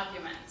worst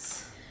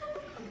arguments.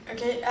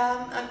 Okay,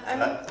 Can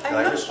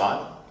I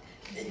respond?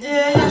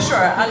 Yeah, sure.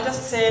 I'll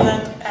just say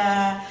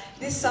that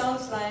this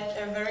sounds like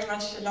a very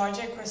much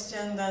larger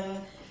question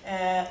than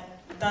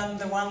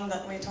the one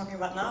that we're talking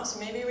about now. So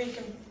maybe we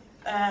can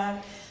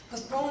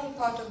postpone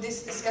part of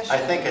this discussion. I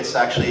think it's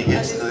actually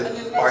hits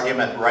the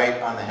argument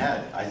right on the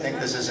head. I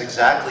think this is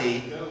exactly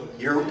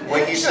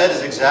what you said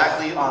is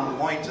exactly on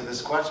point to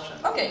this question.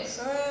 Okay,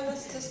 so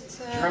let's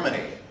just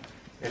Germany.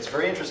 It's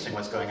very interesting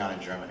what's going on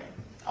in Germany,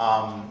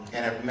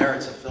 and it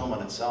merits a film in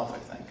itself, I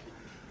think.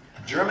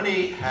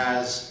 Germany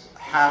has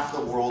half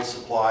the world's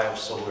supply of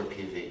solar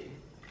PV.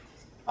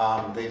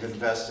 They've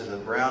invested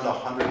around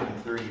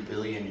 130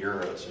 billion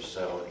euros or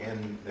so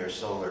in their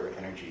solar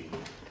energy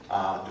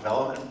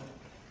development,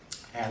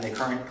 and they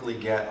currently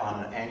get,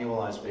 on an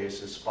annualized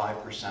basis,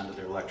 5% of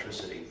their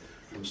electricity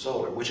from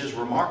solar, which is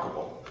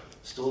remarkable.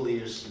 Still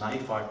leaves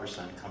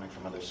 95% coming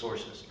from other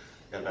sources.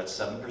 Got about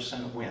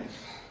 7% wind.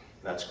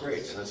 That's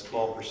great, so that's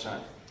 12%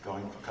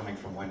 coming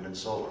from wind and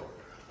solar.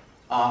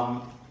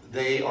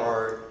 They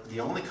are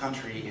the only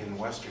country in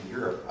Western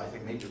Europe, I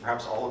think maybe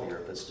perhaps all of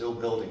Europe, that's still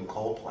building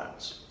coal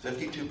plants.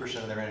 52%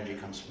 of their energy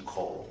comes from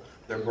coal.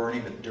 They're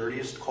burning the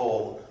dirtiest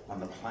coal on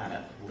the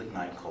planet,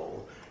 lignite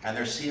coal, and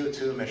their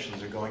CO2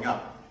 emissions are going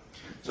up.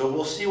 So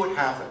we'll see what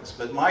happens.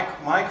 But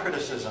my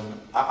criticism,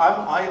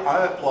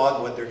 I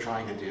applaud what they're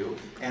trying to do,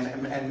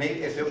 and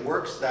maybe if it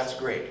works, that's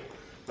great.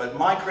 But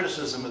my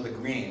criticism of the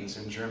Greens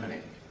in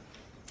Germany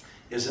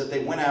is that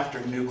they went after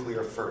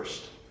nuclear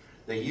first.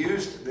 They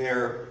used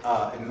their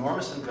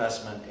enormous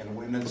investment in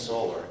wind and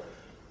solar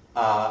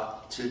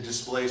to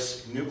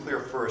displace nuclear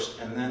first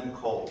and then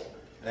coal.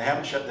 They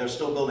haven't shut, they're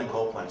still building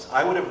coal plants.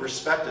 I would have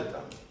respected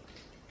them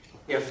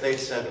if they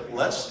said,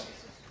 let's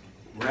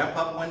ramp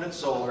up wind and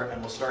solar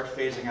and we'll start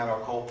phasing out our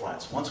coal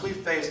plants. Once we've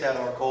phased out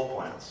our coal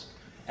plants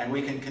and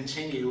we can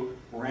continue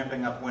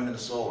ramping up wind and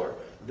solar,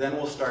 then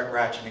we'll start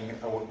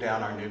ratcheting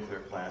down our nuclear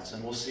plants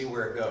and we'll see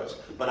where it goes.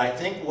 But I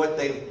think what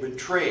they've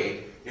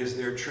betrayed is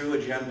their true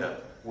agenda,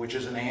 which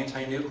is an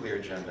anti-nuclear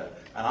agenda.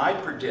 And I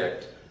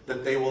predict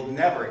that they will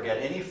never get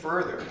any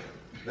further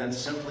than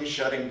simply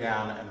shutting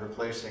down and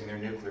replacing their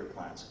nuclear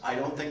plants. I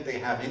don't think they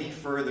have any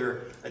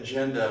further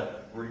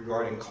agenda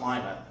regarding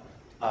climate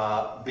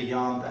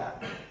beyond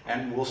that.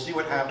 And we'll see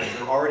what happens.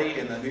 They're already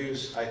in the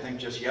news, I think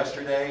just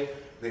yesterday,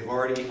 they've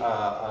already,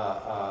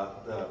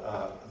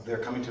 they're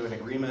coming to an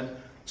agreement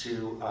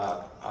to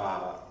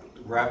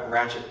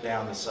ratchet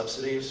down the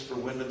subsidies for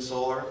wind and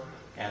solar.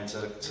 And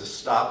to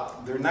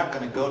stop, they're not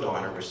going to go to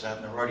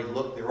 100%.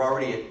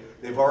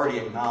 They've already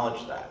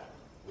acknowledged that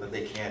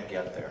they can't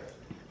get there.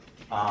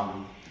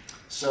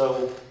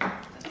 So,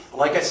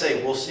 like I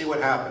say, we'll see what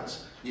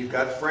happens. You've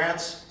got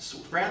France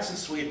and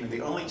Sweden are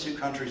the only two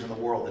countries in the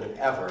world that have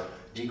ever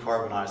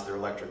decarbonized their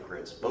electric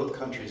grids. Both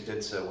countries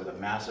did so with a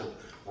massive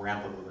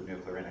ramp up of the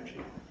nuclear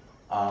energy.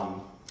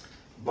 But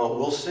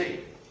we'll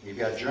see. You've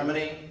got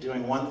Germany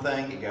doing one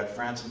thing, you've got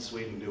France and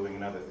Sweden doing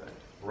another thing.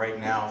 Right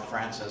now,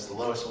 France has the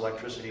lowest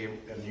electricity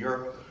in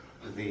Europe,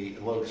 the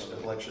lowest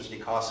electricity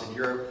costs in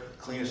Europe,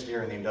 cleanest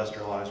air in the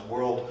industrialized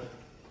world.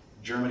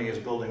 Germany is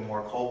building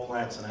more coal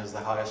plants and has the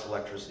highest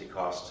electricity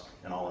costs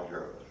in all of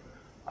Europe.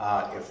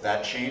 If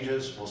that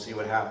changes, we'll see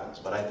what happens.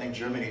 But I think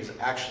Germany is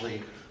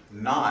actually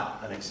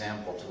not an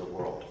example to the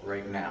world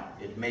right now.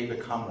 It may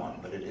become one,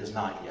 but it is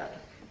not yet.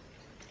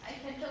 I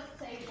can just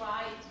say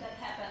why that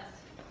happens.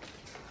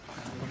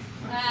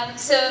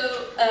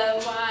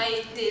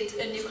 Why did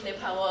nuclear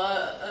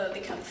power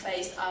become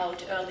phased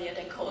out earlier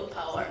than coal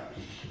power?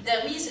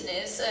 The reason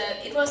is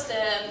it was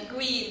the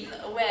green,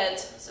 red,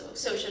 so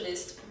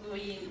socialist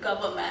green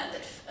government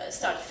that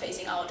started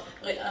phasing out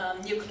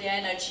nuclear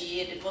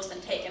energy. It was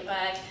then taken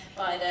back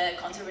by the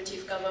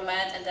conservative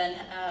government, and then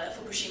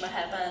Fukushima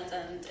happened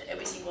and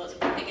everything was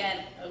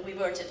again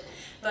reverted.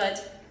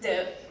 But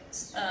the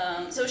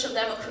Social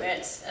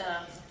Democrats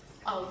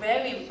are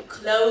very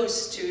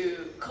close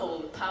to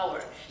coal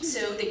power,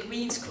 so the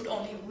Greens could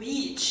only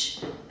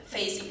reach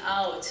phasing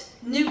out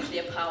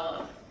nuclear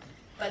power,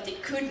 but they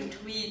couldn't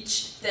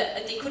reach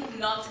they could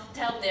not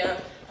tell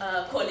their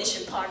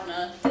coalition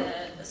partner,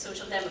 the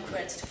Social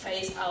Democrats, to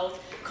phase out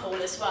coal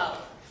as well,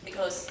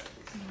 because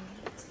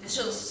the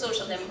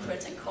Social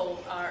Democrats and coal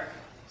are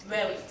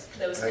very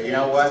close. You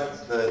know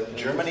what?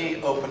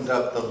 Germany opened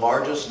up the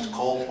largest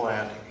coal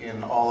plant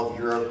in all of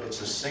Europe. It's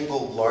the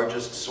single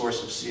largest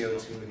source of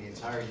CO2 in the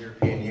entire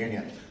European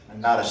Union, and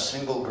not a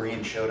single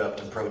Green showed up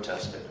to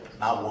protest it.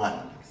 Not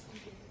one.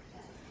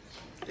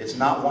 It's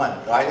not one.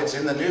 It's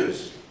in the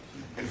news.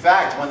 In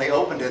fact, when they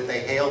opened it,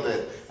 they hailed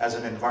it as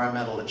an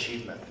environmental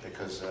achievement,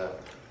 because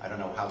I don't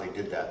know how they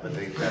did that, but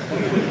they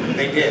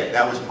did.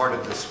 That was part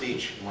of the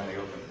speech when they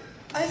opened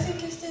it. I think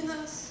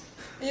Kristina's...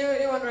 You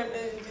already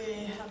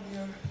have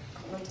your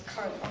comment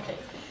card. Okay.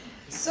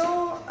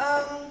 So,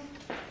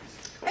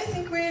 I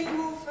think we'll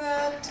move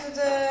to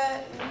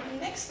the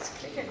next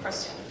clicker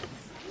question,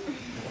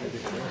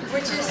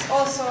 which is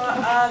also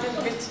a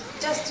little bit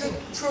just to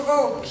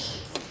provoke,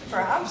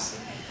 perhaps.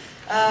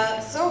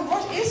 So,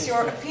 what is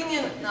your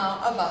opinion now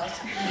about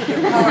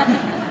nuclear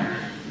power?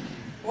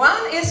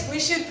 One is we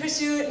should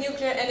pursue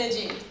nuclear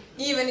energy,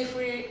 even if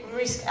we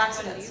risk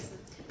accidents.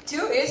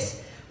 Two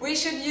is we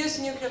should use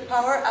nuclear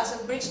power as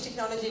a bridge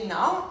technology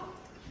now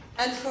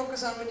and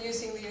focus on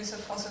reducing the use of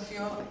fossil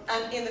fuel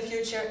and in the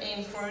future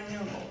aim for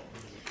renewable.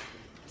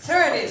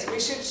 Third is we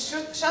should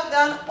shut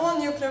down all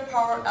nuclear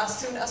power as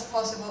soon as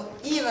possible,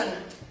 even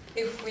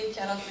if we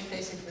cannot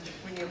replace it with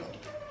renewable.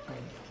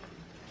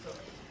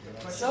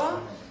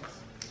 So,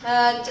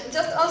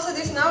 just answer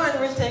this now and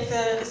we'll take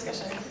the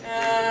discussion.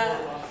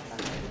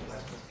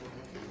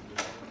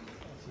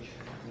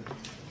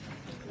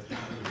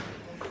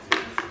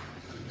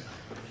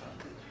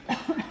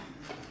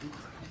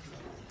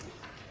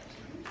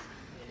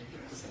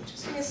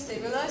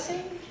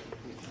 Stabilizing.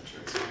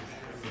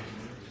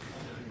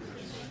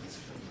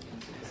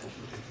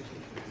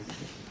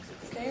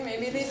 Okay,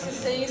 maybe this is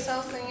saying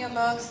something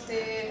about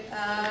the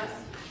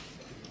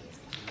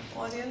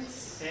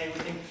audience. Okay, we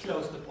can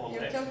close the poll. You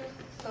can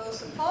close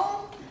the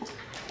poll.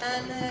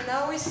 And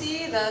now we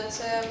see that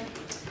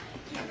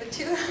number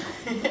 2.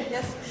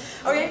 Yes.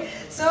 Okay,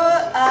 so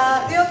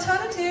the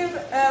alternative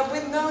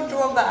with no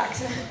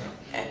drawbacks,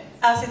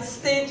 as it's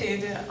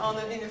stated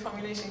in the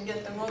formulation,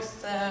 get the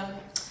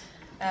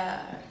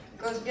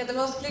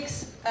most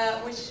clicks,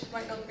 which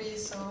might not be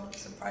so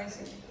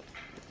surprising,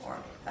 or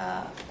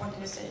what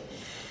do you say?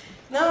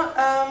 Now,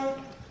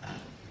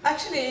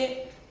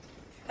 actually,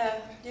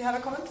 you have a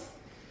comment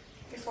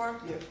before?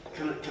 Yeah.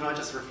 Can I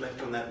just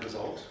reflect on that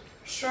result?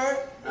 Sure.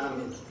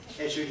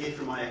 As you hear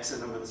from my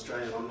accent, I'm an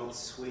Australian, I'm not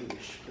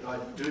Swedish, but I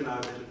do know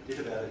a bit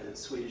about it in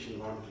Swedish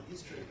environmental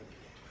history.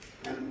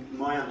 And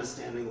my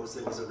understanding was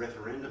there was a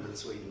referendum in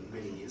Sweden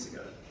many years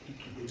ago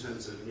in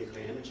terms of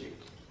nuclear energy.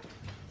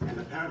 And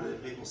apparently the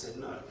people said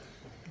no.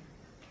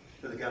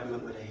 But the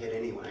government went ahead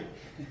anyway.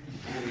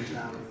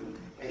 And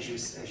as you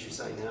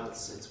say now,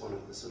 it's one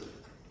of the sort of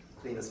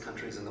cleanest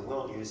countries in the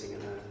world using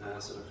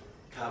a sort of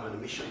carbon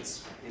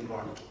emissions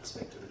environmental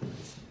perspective.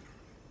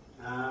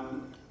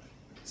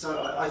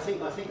 So I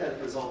think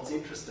that result's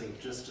interesting,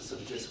 just to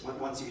sort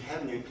of once you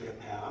have nuclear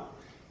power,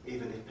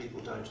 even if people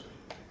don't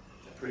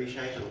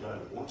appreciate it or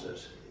don't want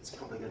it, it's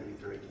probably going to be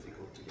very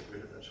difficult to get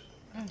rid of it.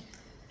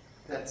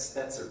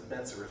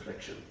 That's a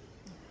reflection.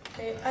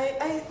 Okay,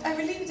 I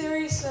believe there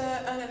is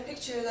a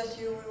picture that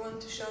you will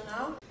want to show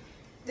now.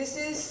 This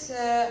is,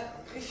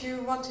 if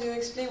you want to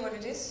explain what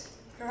it is,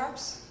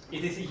 perhaps?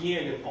 It is a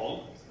yearly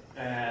poll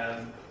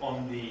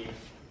on the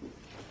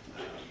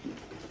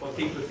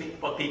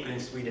what people in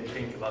Sweden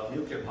think about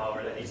nuclear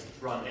power that is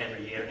run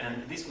every year,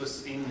 and this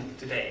was in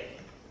today,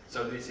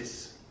 so this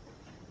is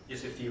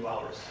just a few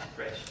hours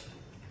fresh.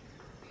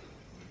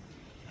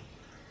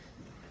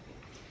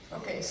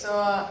 Okay, so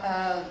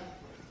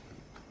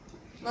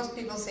most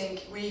people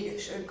think we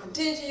should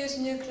continue to use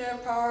nuclear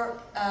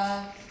power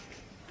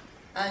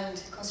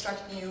and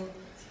construct new,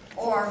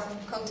 or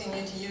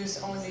continue to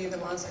use only the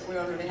ones that we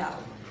already have.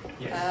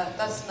 Yes.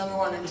 That's number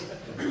 1 and 2.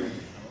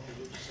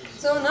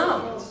 So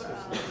now.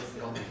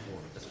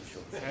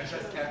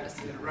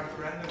 The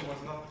referendum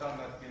was not done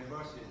at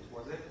universities,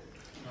 was it?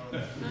 No.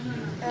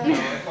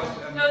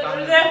 No,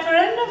 the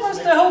referendum was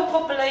the whole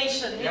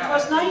population. It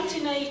was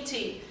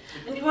 1980,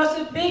 and it was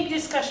a big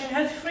discussion. You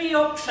had 3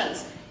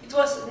 options. It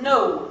was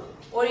no,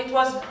 or it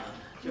was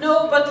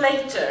no, but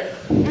later.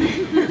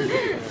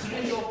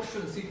 3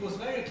 options. It was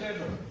very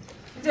clever.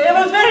 It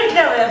was very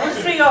clever. There was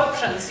 3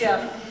 options,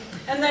 yeah.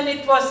 And then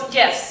it was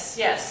yes,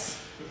 yes.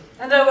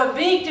 And there were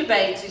big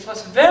debates. It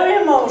was very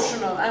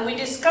emotional, and we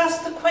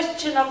discussed the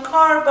question of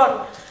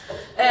carbon,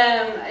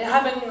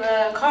 having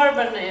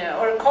carbon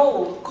or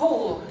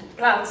coal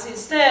plants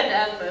instead.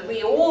 And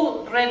we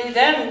already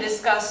then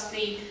discussed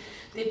the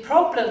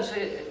problems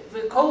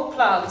with coal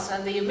plants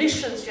and the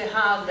emissions you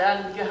had,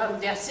 and you have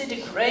the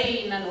acidic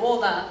rain and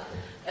all that.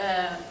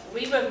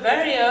 We were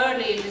very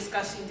early in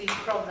discussing these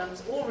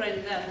problems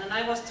already then, and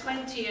I was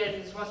 20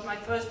 years. It was my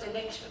first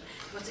election.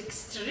 It was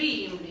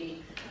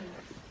extremely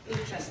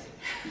interesting.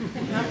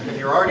 If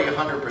you're already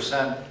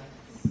 100%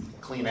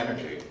 clean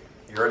energy,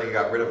 you already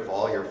got rid of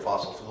all your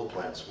fossil fuel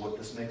plants.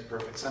 This makes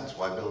perfect sense.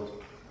 Why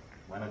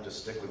not just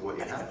stick with what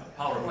you have?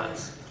 Power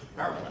plants.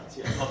 Power plants,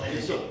 yeah. Not energy.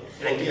 You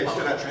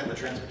still got the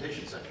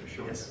transportation sector,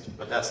 sure. Yes.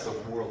 But that's the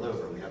world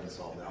over. We haven't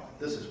solved that.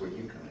 This is where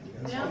you come in. You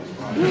Yeah.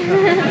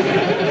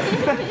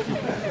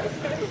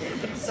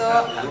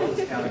 solve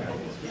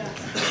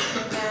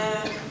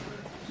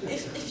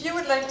If you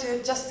would like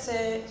to just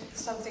say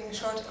something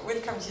short,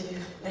 we'll come to you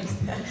next.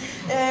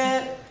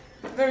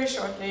 Very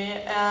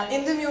shortly,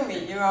 in the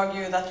movie you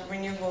argue that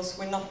renewables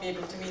will not be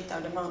able to meet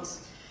our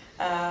demands.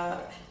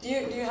 Do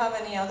you have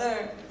any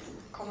other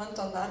comment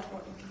on that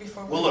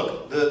before? Well,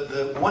 look,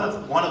 one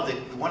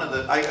of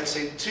the I'd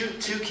say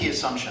two key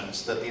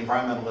assumptions that the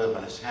environmental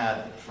movement has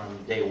had from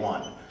day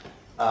one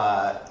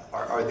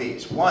are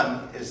these.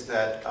 One is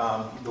that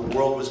the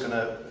world was going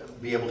to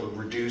be able to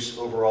reduce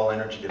overall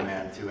energy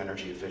demand through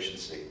energy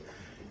efficiency.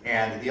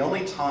 And the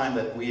only time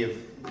that we have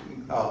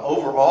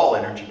overall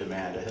energy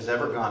demand has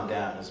ever gone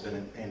down has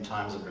been in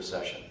times of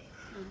recession.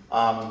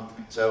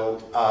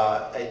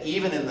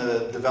 Even in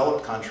the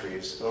developed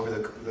countries over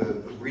the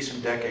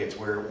recent decades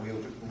where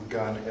we've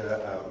gone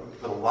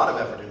put a lot of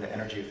effort into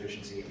energy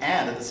efficiency,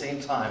 and at the same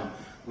time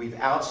we've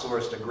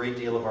outsourced a great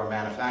deal of our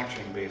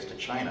manufacturing base to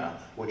China,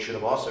 which should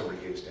have also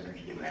reduced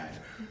energy demand.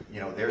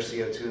 You know, their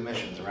CO2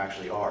 emissions are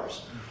actually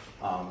ours.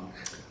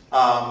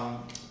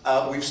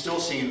 We've still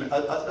seen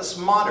a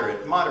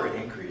moderate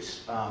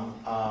increase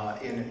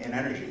in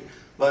energy.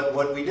 But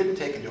what we didn't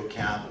take into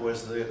account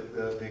was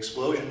the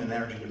explosion in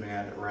energy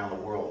demand around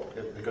the world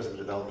because of the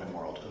developing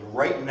world.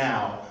 Right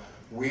now,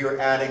 we are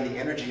adding the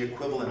energy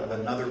equivalent of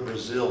another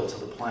Brazil to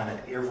the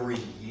planet every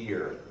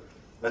year.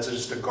 That's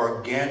just a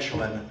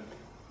gargantuan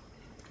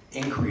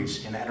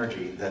increase in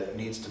energy that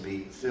needs to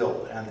be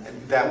filled. And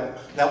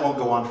that won't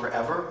go on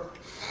forever.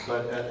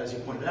 But as you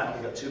pointed out,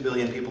 we've got 2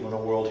 billion people in the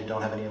world who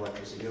don't have any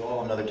electricity at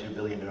all, another 2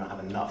 billion who don't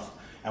have enough.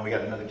 And we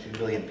got another 2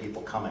 billion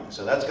people coming.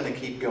 So that's going to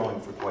keep going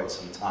for quite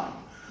some time.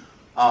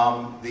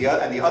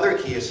 The other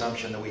key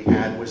assumption that we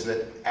had was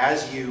that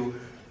as you,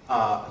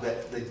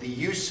 the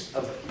use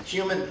of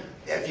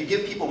if you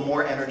give people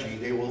more energy,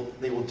 they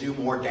will do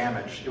more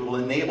damage. It will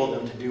enable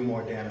them to do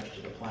more damage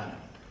to the planet.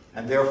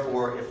 And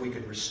therefore, if we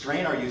could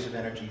restrain our use of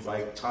energy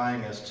by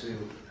tying us to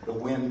the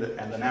wind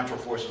and the natural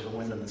forces of the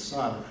wind and the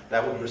sun,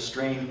 that would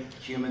restrain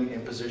human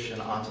imposition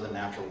onto the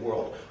natural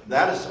world.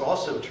 That has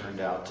also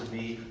turned out to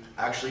be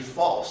actually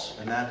false.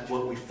 And that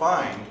what we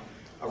find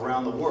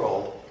around the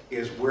world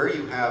is where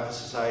you have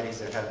societies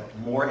that have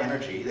more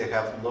energy, they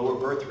have lower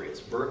birth rates,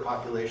 birth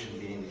population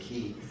being the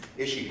key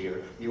issue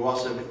here. You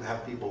also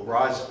have people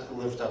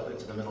lift up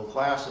into the middle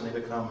class, and they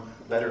become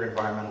better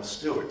environmental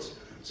stewards.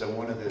 So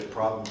one of the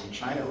problems in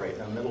China right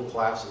now, middle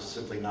class is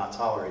simply not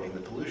tolerating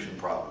the pollution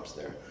problems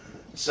there.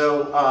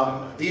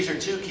 So these are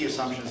two key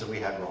assumptions that we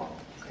had wrong.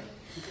 Okay.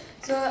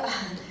 So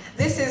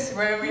this is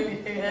where we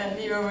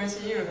leave over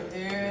to you. Do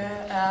you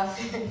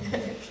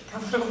feel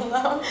comfortable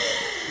now?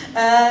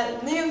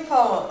 Neil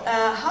Paul,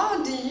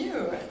 how do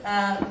you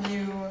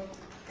view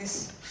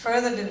this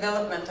further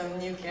development of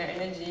nuclear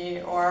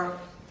energy or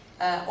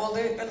all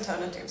the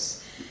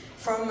alternatives?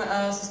 From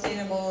a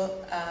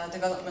sustainable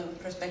development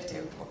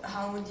perspective,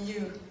 how would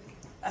you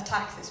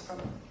attack this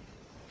problem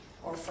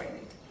or frame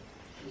it?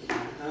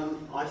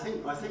 I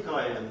think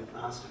I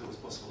asked if it was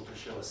possible to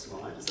show a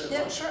slide. Is that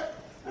yeah, right? sure.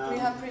 We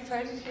have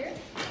prepared it here.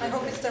 I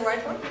hope it's the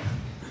right one.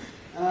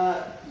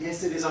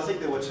 Yes, it is. I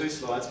think there were 2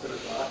 slides, but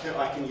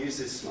I can use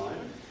this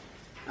slide.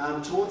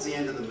 Towards the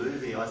end of the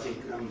movie, I think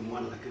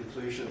one of the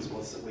conclusions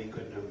was that we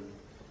could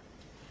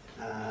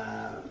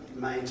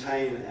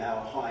maintain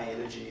our high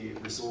energy,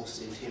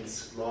 resource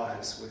intense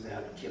lives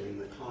without killing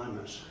the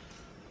climate.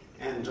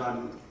 And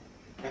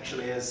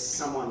actually, as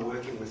someone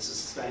working with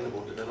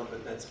sustainable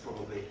development, that's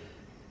probably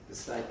the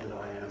statement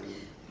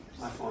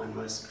I find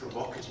most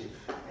provocative,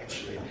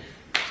 actually.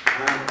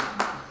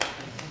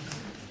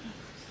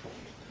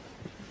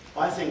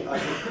 I think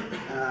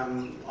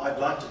I'd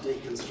like to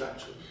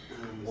deconstruct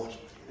what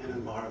an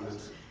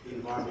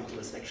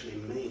environmentalist actually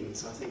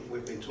means. I think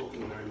we've been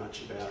talking very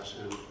much about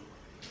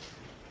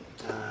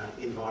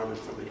environment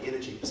from an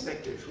energy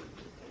perspective,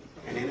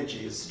 and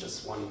energy is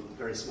just one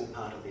very small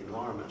part of the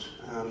environment.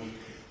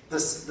 The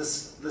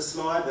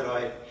slide that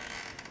I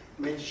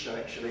meant to show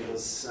actually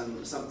was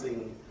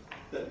something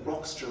that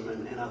Rockstrom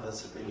and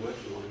others have been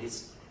working on.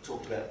 He's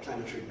talked about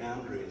planetary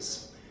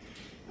boundaries.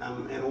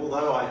 And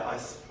although I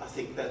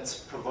think that's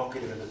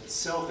provocative in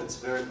itself, it's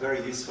very,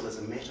 very useful as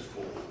a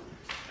metaphor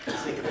to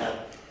think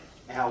about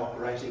our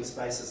operating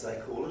space, as they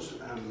call it,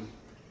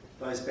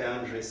 those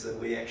boundaries that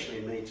we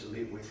actually need to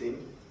live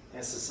within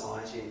as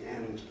society,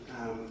 and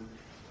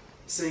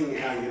seeing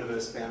our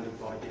universe bounded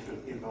by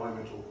different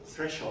environmental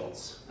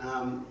thresholds.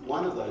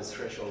 One of those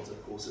thresholds,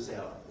 of course, is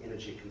our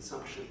energy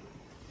consumption,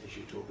 as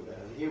you talk about.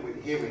 And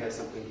here we have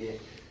something here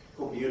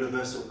called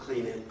universal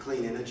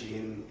clean energy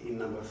in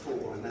number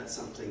 4, and that's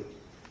something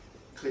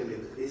clearly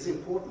that is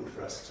important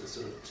for us to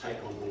sort of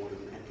take on board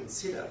and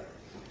consider.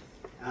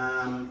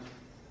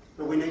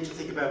 But we need to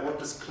think about, what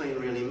does clean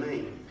really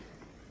mean?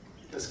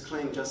 Does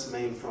clean just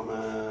mean from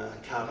a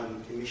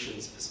carbon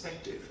emissions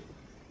perspective?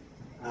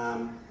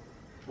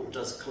 Or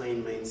does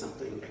clean mean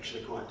something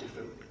actually quite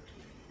different?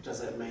 Does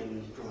that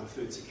mean from a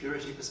food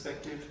security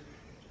perspective?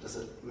 Does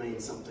it mean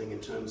something in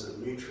terms of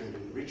nutrient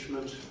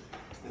enrichment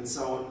and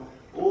so on?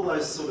 All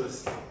those sort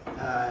of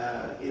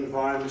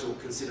environmental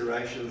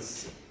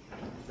considerations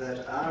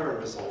that are a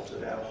result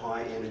of our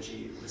high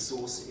energy,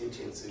 resource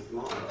intensive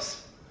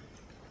lives.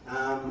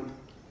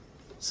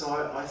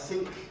 So I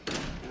think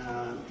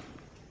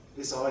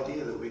this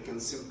idea that we can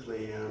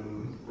simply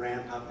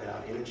ramp up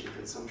our energy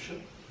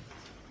consumption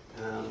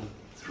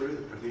through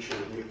the provision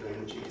of nuclear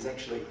energy is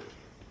actually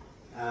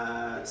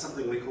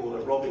something we call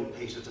a robbing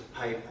Peter to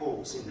pay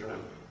Paul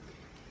syndrome.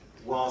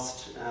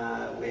 Whilst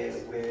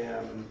we're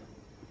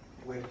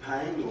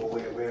paying, or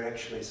we're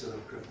actually sort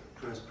of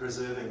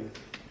preserving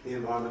the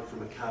environment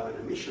from a carbon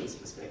emissions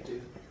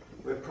perspective,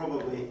 we're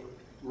probably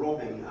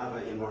robbing other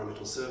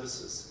environmental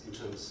services in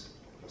terms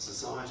of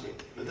society.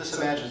 But this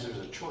imagines there's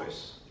a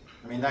choice.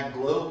 I mean, that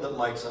globe that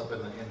lights up in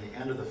the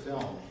end of the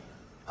film,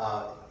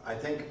 I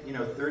think,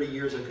 30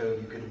 years ago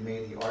you could have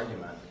made the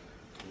argument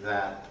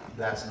that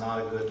that's not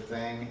a good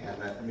thing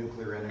and that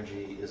nuclear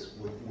energy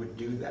would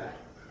do that,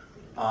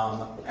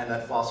 and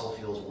that fossil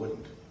fuels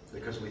wouldn't,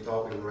 because we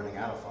thought we were running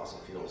out of fossil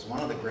fuels. One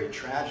of the great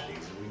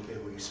tragedies,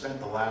 we spent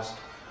the last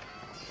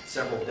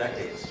several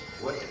decades,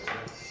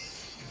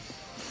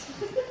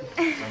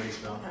 somebody's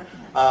phone.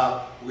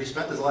 We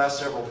spent the last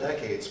several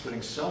decades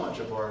putting so much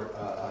of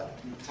our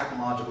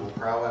technological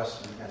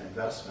prowess and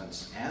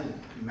investments and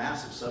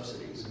massive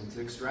subsidies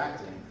into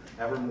extracting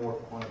ever more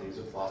quantities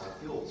of fossil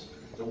fuels.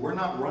 So we're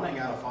not running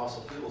out of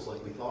fossil fuels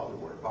like we thought we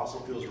were. Fossil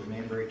fuels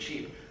remain very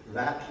cheap.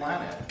 That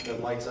planet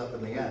that lights up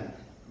in the end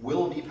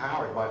will be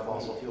powered by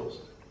fossil fuels.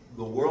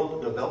 The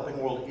developing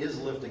world is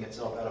lifting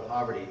itself out of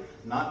poverty,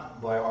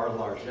 not by our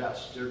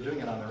largesse. They're doing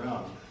it on their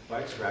own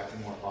by extracting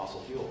more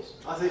fossil fuels.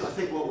 I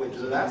think what we're doing.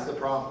 So that's the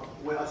problem.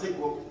 Well, I think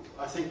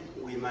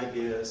we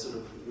maybe sort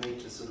of need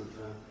to sort of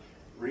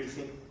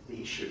rethink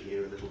the issue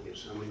here a little bit.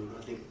 I mean,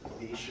 I think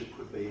the issue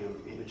could be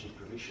energy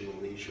provision,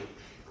 or the issue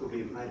could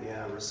be maybe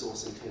our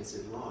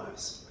resource-intensive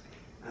lives,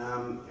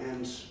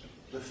 and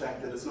the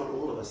fact that it's not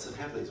all of us that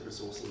have these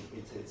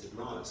resource-intensive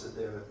lives. That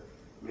there are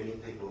many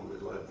people on the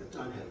globe that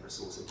don't have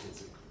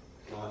resource-intensive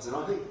lives, and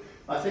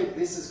I think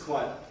this is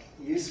quite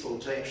useful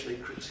to actually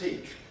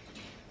critique.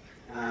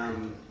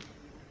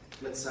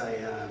 Let's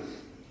say,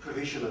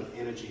 provision of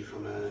energy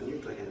from a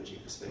nuclear energy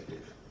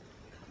perspective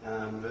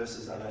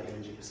versus other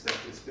energy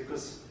perspectives,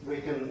 because we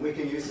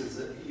can use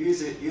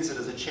it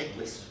as a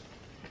checklist,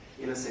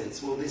 in a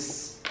sense. Well,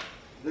 these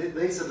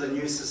are the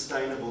new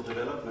sustainable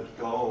development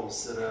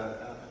goals that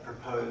are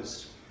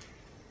proposed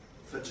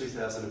for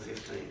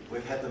 2015.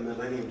 We've had the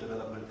Millennium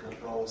Development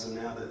Goals, and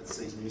now that's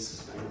these new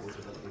sustainable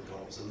development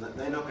goals, and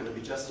they're not going to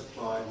be just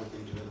applied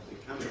within developing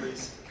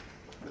countries,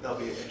 but they'll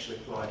be actually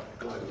applied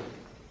globally.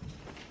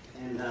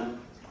 And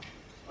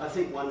I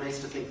think one needs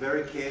to think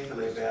very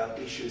carefully about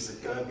issues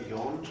that go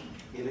beyond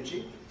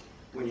energy.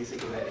 When you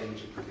think about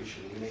energy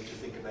provision, we need to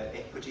think about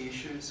equity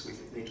issues, we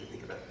need to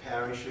think about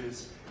power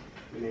issues,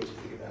 we need to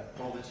think about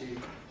poverty,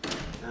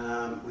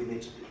 we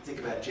need to think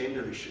about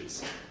gender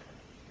issues.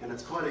 And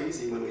it's quite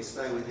easy when we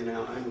stay within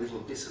our own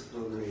little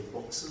disciplinary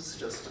boxes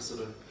just to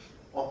sort of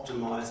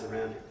optimise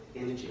around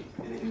energy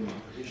and energy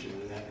provision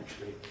without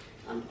actually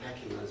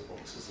unpacking those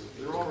boxes.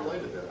 They're all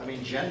related though. I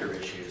mean, gender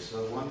issues.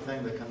 So one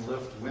thing that can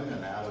lift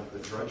women out of the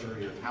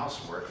drudgery of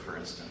housework, for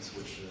instance,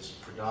 which is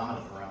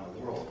predominant around the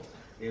world,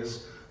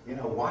 is,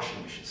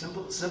 washing machines.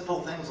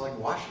 Simple things like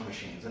washing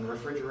machines and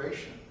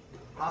refrigeration,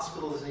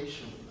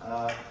 hospitalization.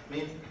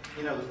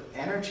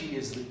 Energy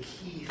is the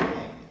key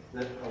thing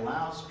that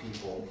allows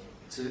people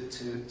to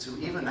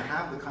even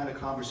have the kind of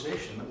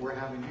conversation that we're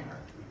having here.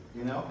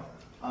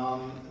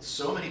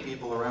 So many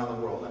people around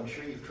the world, I'm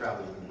sure you've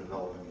traveled in the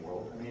developing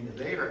world, I mean,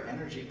 they are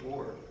energy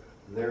poor.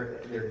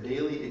 Their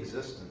daily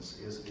existence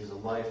is a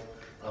life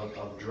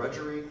of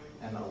drudgery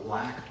and a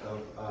lack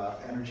of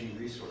energy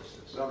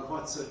resources. So I'm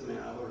quite certain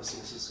our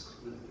resources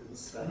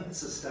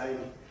sustain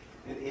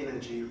an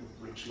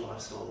energy-rich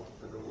lifestyle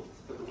for the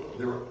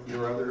world.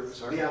 There are other,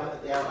 sorry?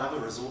 Our other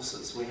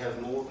resources, we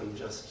have more than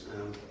just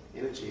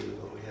energy in the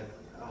world. We have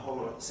a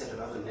whole set of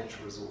other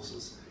natural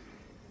resources.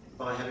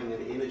 By having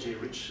an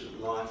energy-rich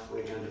life,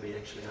 we're going to be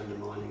actually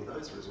undermining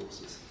those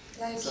resources.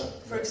 Like,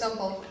 for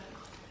example?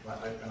 I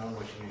don't know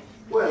what you mean.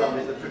 Well, I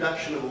mean, the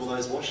production of all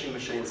those washing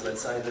machines,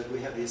 let's say that we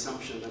have the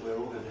assumption that we're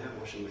all going to have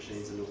washing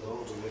machines in the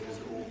world, and we're going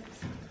to all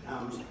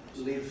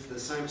live the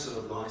same sort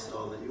of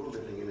lifestyle that you're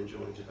living and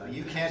enjoying today.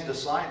 You can't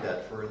decide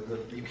that for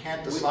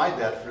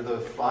the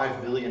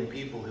 5 billion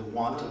people who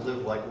want to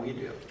live like we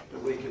do.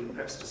 But we can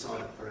perhaps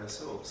decide it for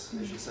ourselves.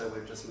 As you say,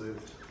 we've just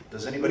moved.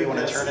 Does anybody want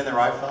to turn in their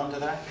iPhone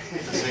today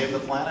to save the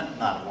planet?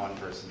 Not one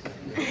person.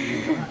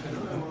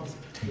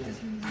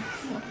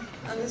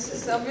 And this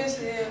is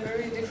obviously a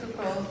very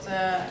difficult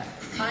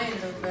kind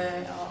of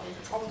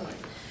problem.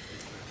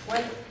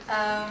 When,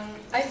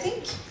 I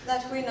think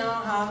that we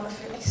now have a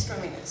few extra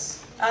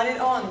minutes added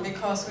on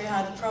because we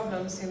had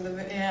problems in the,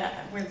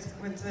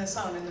 with the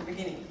sound in the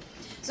beginning.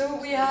 So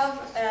we have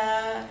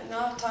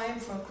now time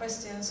for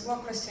questions, more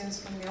questions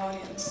from the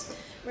audience.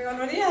 We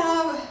already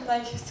have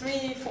like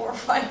 3, 4,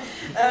 5.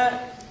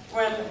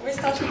 Well, we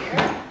start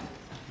here.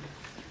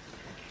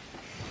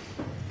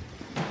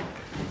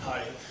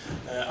 Hi.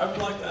 I would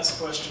like to ask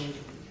a question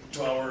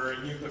to our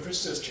nuclear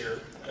physicist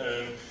here.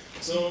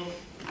 So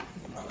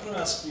I'm going to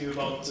ask you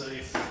about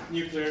if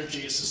nuclear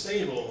energy is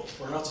sustainable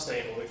or not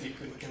sustainable, if you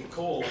can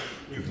call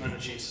nuclear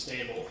energy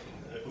sustainable,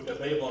 put a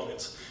label on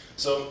it.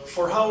 So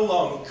for how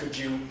long could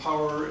you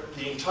power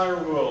the entire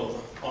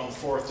world on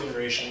 4th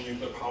generation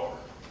nuclear power?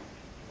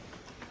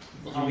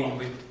 You mean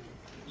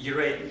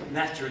with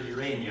natural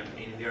uranium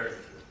in the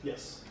Earth?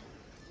 Yes.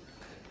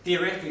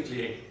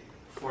 Theoretically,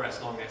 for as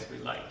long as we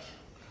like.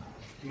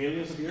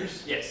 Millions of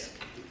years? Yes.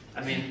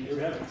 I mean, you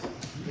have it.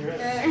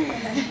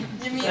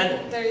 You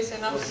mean there is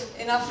enough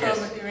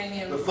yes. of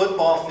uranium? The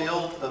football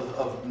field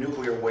of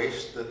nuclear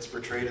waste that's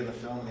portrayed in the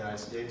film in the United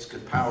States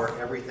could power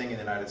everything in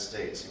the United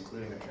States,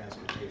 including the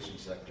transportation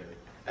sector,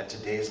 at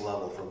today's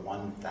level for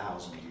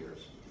 1,000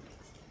 years.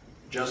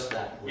 Just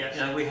that waste.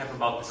 Yeah, and we have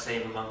about the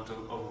same amount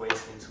of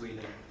waste in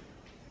Sweden.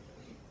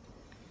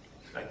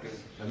 Like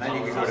and then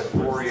you can go to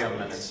thorium,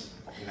 and it's,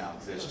 you know,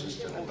 there's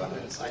just an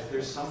abundance.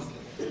 There's some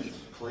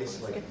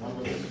place like one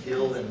little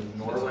hill in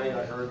Norway,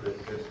 I heard, that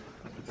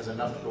has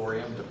enough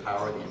thorium to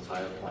power the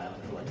entire planet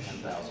for like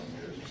 10,000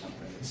 years or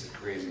something. It's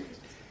crazy.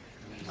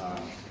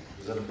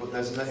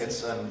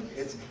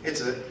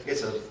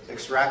 It's an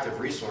extractive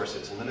resource.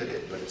 It's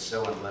limited, but it's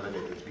so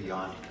unlimited it's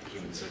beyond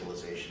human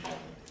civilization,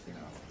 you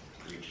know,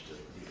 reach to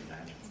even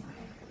imagine.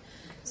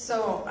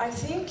 So I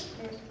think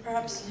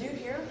perhaps you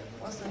here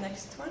was the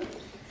next one.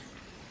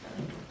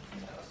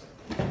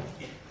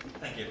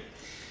 Thank you.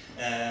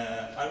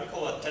 I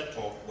recall a TED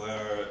talk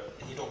where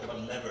he talked about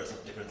levers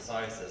of different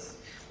sizes,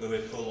 where we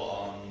pull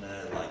on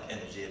like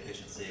energy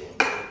efficiency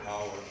or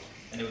power,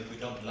 and if we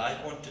don't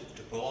like one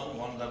to pull on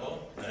one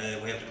level,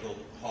 we have to pull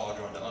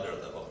harder on the other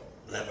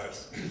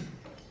levers.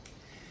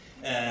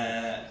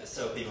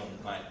 So people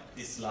might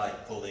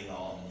dislike pulling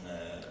on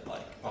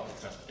like public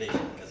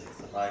transportation because it's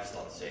a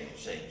lifestyle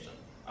change, and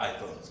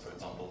iPhones, for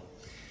example.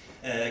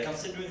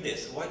 Considering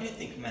this, why do you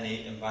think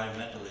many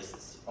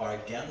environmentalists are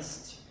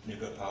against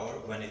nuclear power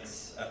when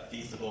it's a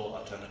feasible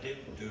alternative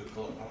to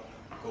coal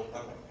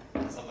power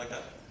and stuff like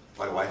that?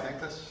 Why do I think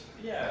this?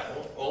 Yeah,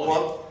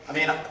 well, I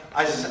mean,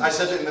 I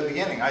said it in the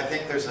beginning. I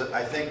think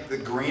I think the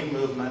green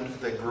movement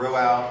that grew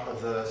out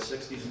of the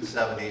 60s and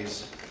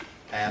 70s,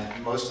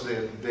 and most of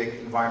the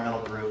big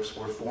environmental groups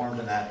were formed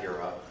in that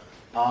era,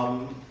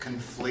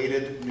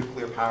 conflated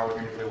nuclear power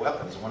with nuclear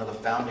weapons. One of the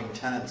founding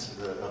tenets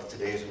of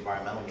today's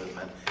environmental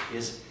movement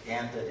is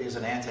an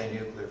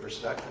anti-nuclear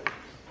perspective.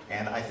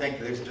 And I think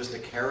there's just a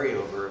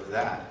carryover of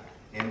that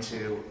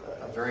into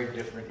a very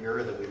different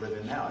era that we live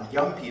in now. And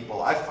young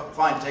people, I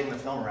find taking the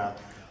film around,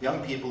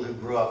 young people who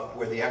grew up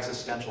where the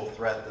existential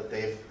threat that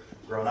they've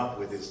grown up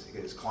with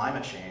is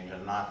climate change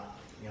and not,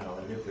 you know,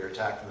 a nuclear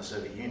attack from the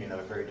Soviet Union, have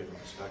a very different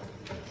perspective.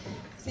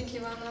 I think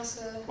Johan has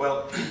a...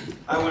 Well,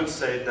 I would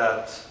say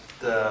that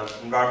the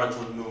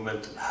environmental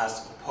movement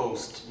has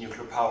opposed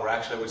nuclear power.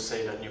 Actually, I would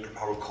say that nuclear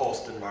power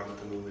caused the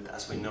environmental movement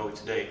as we know it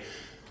today.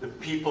 The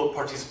people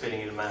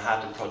participating in the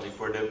Manhattan Project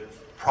were the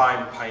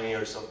prime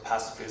pioneers of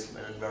pacifism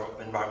and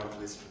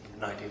environmentalism in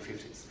the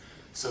 1950s.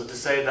 So to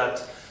say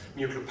that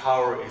nuclear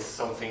power is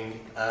something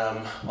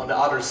on the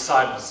other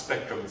side of the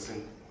spectrum,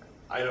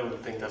 I don't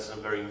think that's a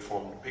very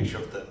informed picture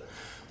of the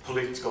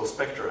political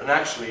spectrum. And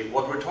actually,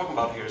 what we're talking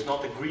about here is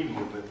not the green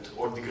movement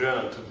or the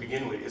gröna to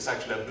begin with, it's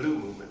actually a blue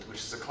movement, which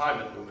is a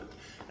climate movement.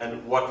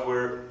 And what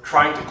we're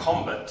trying to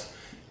combat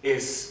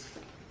is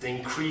the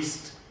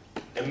increased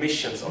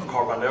emissions of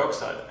carbon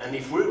dioxide. And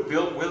if we're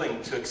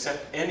willing to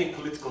accept any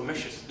political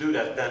measures to do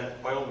that, then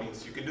by all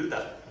means you can do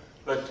that.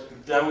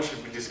 But then we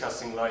should be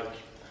discussing like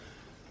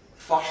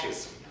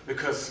fascism,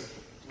 because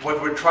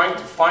what we're trying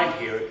to find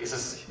here is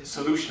a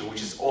solution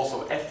which is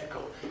also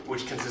ethical,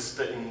 which can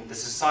sustain the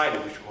society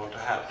which we want to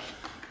have.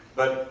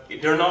 But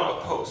they're not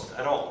opposed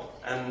at all.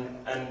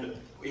 And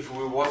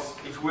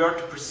if we are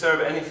to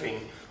preserve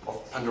anything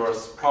of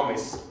Pandora's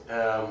promise,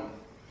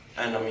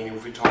 and I mean,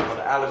 if we talk about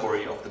the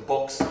allegory of the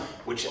box,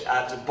 which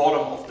at the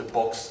bottom of the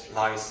box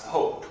lies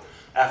hope,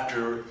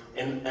 after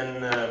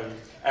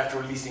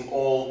releasing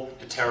all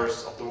the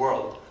terrors of the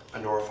world,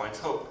 Pandora finds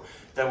hope,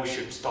 then we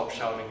should stop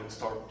shouting and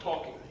start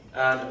talking.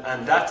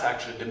 And that's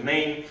actually the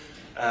main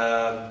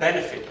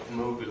benefit of a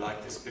movie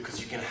like this, because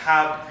you can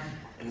have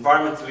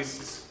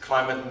environmentalists,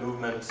 climate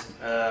movement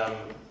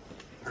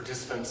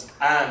participants,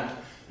 and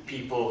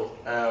people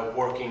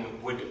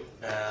working with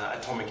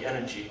atomic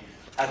energy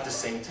at the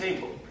same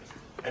table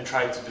and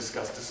try to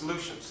discuss the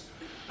solutions.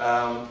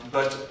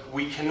 But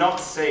we cannot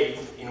say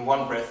in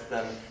one breath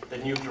then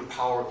that nuclear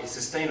power is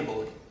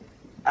sustainable.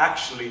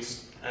 Actually,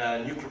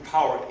 nuclear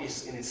power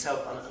is in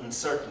itself an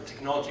uncertain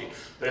technology.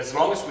 But as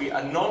long as we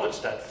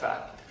acknowledge that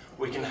fact,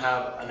 we can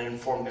have an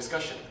informed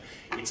discussion.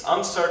 It's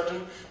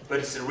uncertain, but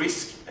it's a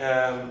risk.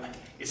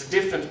 It's a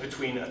difference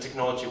between a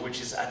technology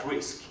which is at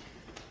risk.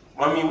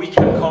 I mean, we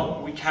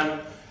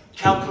can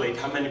calculate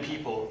how many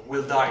people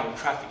will die in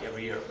traffic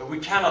every year, but we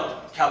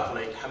cannot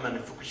calculate how many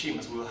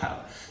Fukushimas we will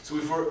have. So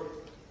if we're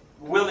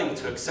willing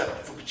to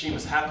accept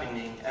Fukushimas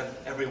happening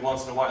every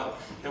once in a while,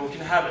 then we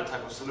can have that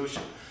type of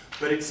solution.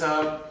 But it's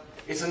a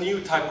new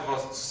type of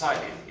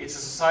society. It's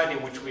a society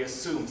in which we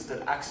assume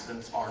that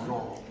accidents are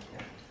normal.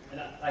 Yeah.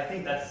 And I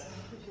think that's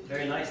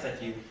very nice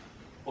that you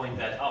point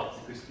that out,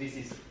 because this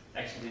is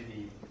actually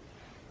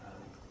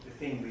the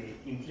thing we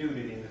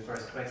included in the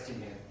first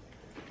question here.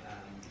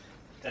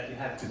 That you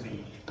have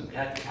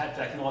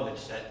to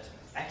acknowledge that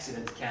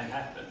accidents can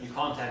happen. You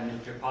can't have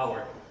nuclear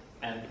power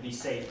and be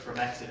safe from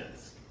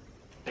accidents.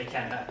 They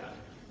can happen.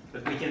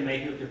 But we can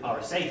make nuclear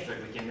power safer,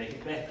 we can make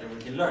it better, we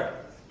can learn.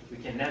 We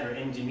can never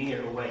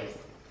engineer away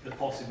the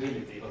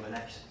possibility of an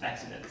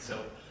accident.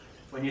 So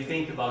when you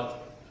think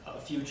about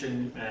future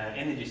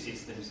energy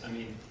systems, I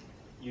mean,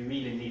 you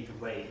really need to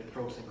weigh the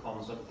pros and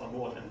cons of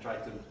all and try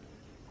to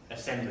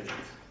assemble it.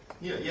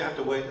 Yeah, you have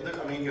to weigh.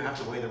 I mean, you have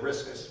to weigh the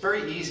risk. It's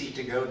very easy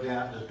to go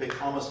down to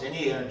pick almost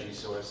any energy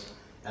source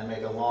and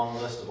make a long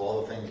list of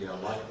all the things you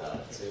don't like about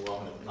it. And say, well,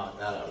 I'm going to knock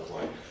that out of the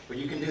way. But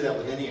you can do that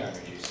with any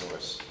energy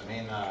source. I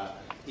mean,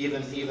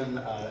 even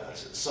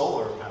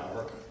solar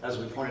power, as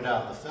we pointed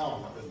out in the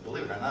film.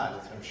 Believe it or not,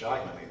 it's kind of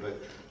shocking to me, but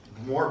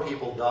more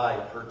people die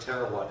per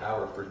terawatt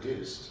hour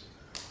produced,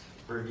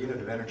 per unit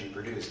of energy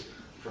produced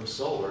from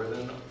solar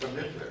than from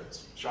nuclear.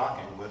 It's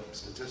shocking, but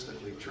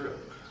statistically true.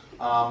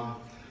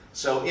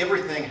 So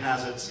everything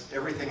has its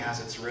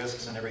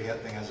risks and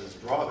everything has its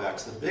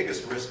drawbacks. The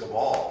biggest risk of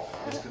all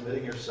is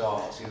committing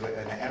yourself to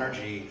an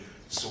energy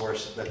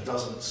source that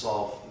doesn't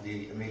solve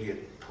the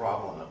immediate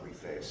problem that we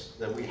face.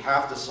 That we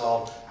have to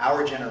solve,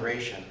 our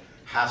generation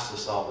has to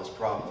solve this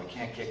problem. We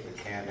can't kick the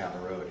can down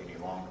the road any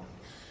longer.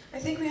 I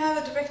think we have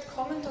a direct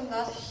comment on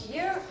that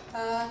here.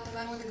 The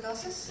man with the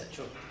glasses. Yeah,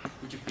 sure.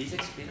 Could you please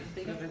explain a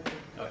figure?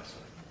 Oh,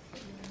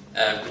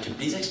 sorry. Could you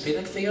please explain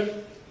a figure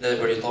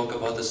where you talk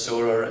about the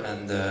solar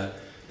and the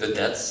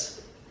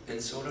deaths in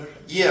solar?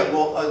 Yeah,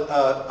 well,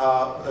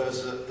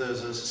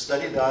 there's a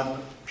study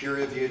done,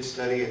 peer-reviewed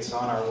study. It's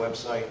on our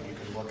website. You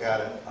can look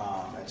at it.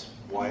 It's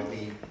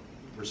widely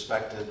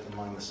respected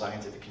among the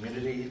scientific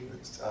community.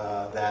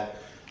 That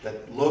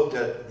looked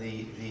at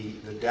the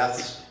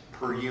deaths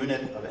per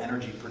unit of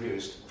energy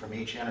produced from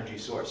each energy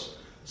source.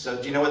 So,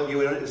 do you know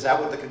is that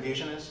what the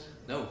confusion is?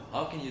 No.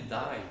 How can you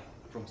die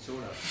from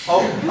solar?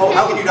 Oh,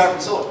 how can you die from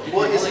solar?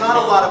 Well, it's not a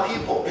lot of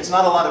people. It's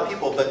not a lot of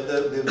people, but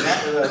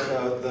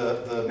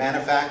the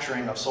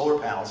manufacturing of solar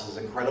panels is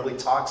incredibly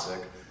toxic.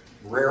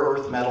 Rare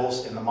earth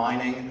metals in the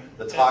mining,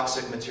 the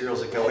toxic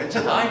materials that go into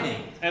the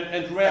mining.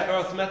 And rare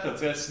earth metals.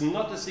 There's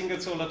not a single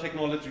solar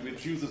technology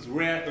which uses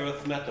rare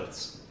earth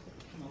metals.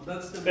 No,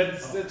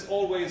 that's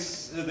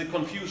always the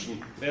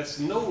confusion. There's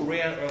no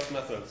rare earth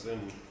metals in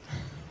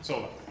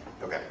solar.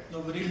 Okay. No,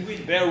 but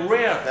there are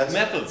rare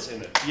metals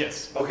in it,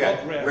 yes. Okay,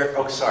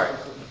 sorry,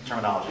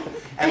 terminology.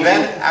 And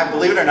then,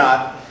 believe it or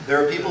not,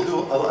 there are people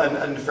who,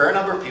 a fair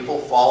number of people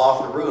fall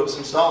off the roofs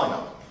installing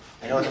them.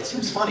 I know that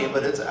seems funny,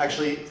 but it's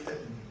actually,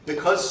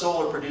 because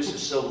solar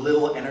produces so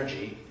little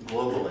energy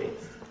globally,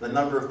 the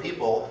number of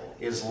people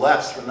is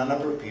less than the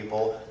number of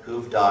people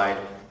who've died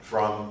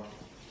from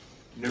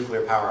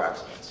nuclear power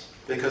accidents.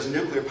 Because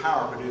nuclear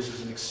power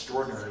produces an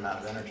extraordinary amount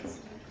of energy.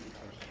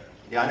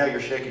 Yeah, I know you're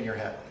shaking your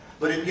head.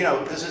 But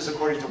this is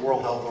according to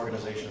World Health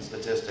Organization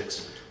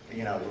statistics,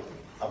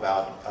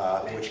 about,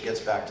 which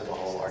gets back to the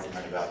whole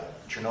argument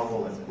about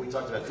Chernobyl, and we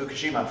talked about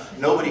Fukushima.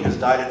 Nobody has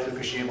died at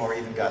Fukushima or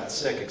even gotten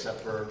sick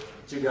except for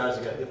 2 guys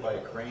who got hit by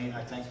a crane,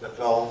 I think, that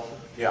fell.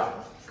 Yeah.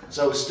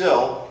 So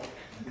still,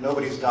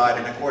 nobody's died,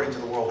 and according to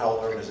the World Health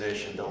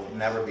Organization, there will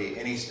never be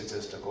any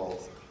statistical,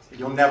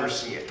 you'll never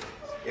see it.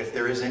 If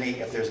there's any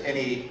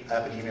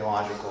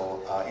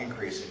epidemiological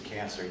increase in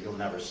cancer, you'll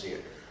never see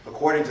it.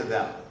 According to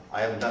them. I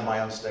haven't done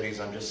my own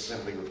studies, I'm just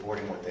simply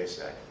reporting what they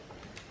say.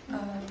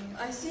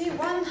 I see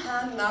one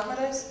hand now, but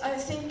I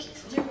think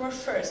you were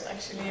first,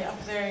 actually,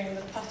 up there in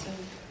the pattern.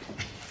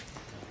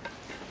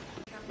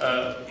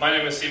 My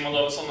name is Simon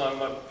Davidsson.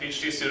 I'm a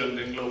PhD student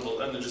in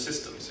global energy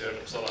systems here in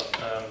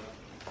Uppsala.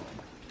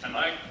 And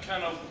I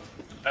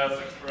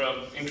think for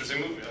an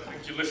interesting movie, I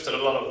think you lifted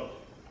a lot of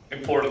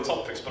important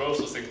topics, but I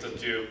also think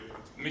that you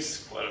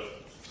missed quite a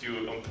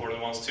few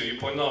important ones too. You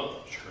point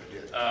out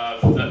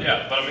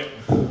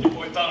you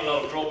point out a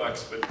lot of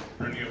drawbacks with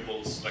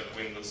renewables like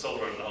wind and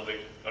solar and how they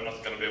are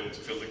not going to be able to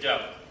fill the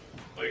gap.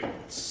 But you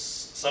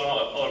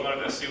somehow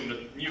automatically assume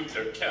that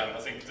nuclear can. I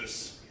think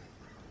there's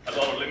a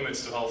lot of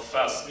limits to how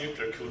fast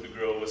nuclear could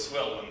grow as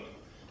well. And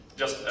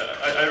just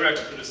I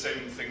reacted to the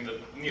same thing that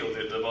Neil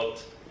did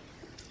about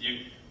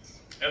you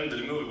ended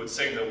the movie with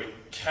saying that we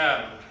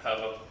can have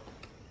a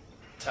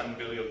 10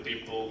 billion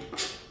people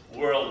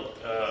world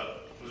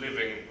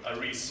living a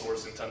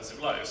resource-intensive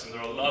lives, and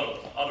there are a lot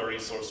of other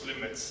resource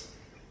limits.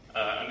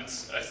 And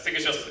I think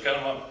it's just kind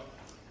of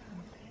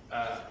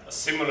a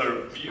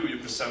similar view you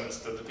present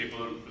that the people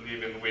who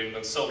believe in wind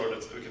and solar,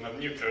 that we can have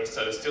nuclear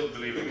instead, is still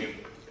believing in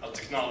a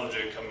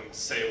technology coming to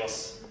save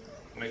us,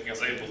 making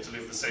us able to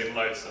live the same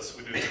lives as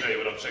we do today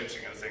without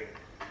changing anything.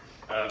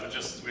 But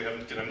just we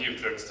haven't got a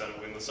nuclear instead of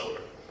wind and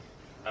solar.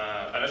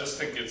 And I just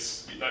think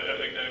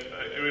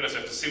I realize you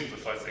have to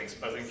simplify things,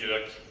 but I think you're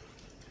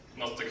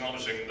not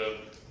acknowledging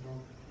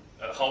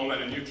how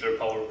many nuclear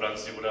power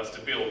plants you would have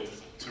to build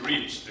to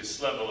reach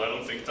this level. I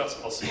don't think that's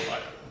possible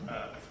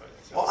either.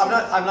 Well,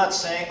 I'm not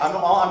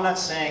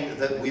saying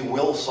that we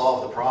will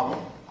solve the problem.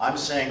 I'm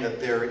saying that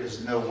there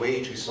is no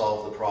way to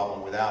solve the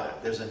problem without it.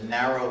 There's a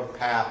narrow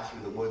path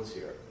through the woods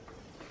here.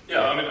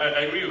 Yeah, I mean,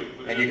 I agree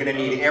with and you're going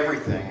to need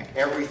everything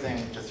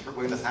we're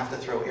going to have to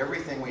throw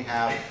everything we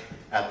have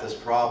at this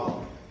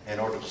problem in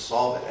order to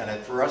solve it.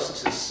 And for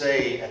us to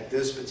say at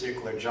this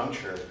particular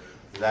juncture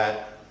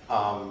that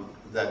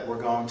that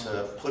we're going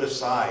to put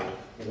aside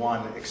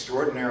one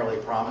extraordinarily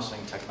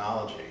promising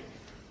technology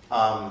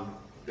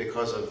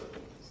because of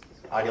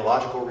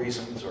ideological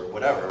reasons or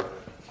whatever,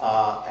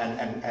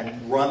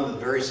 and run the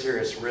very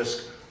serious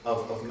risk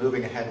of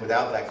moving ahead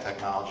without that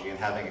technology and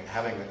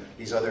having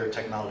these other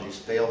technologies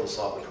fail to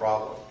solve the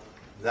problem,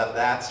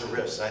 that's a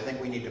risk. I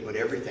think we need to put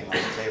everything on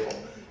the table.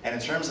 And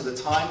in terms of the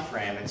time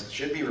frame, it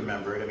should be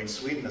remembered, I mean,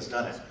 Sweden has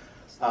done it.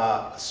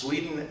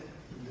 Sweden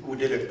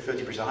did it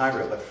 50%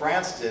 hydro, but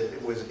France did,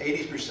 it was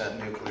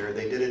 80% nuclear.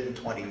 They did it in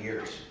 20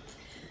 years.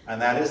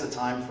 And that is the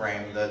time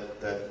frame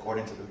that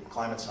according to the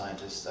climate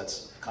scientists,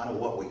 that's kind of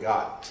what we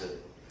got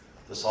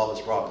to solve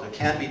this problem. It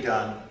can be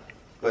done,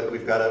 but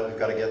we've got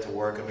to get to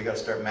work, and we've got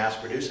to start mass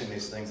producing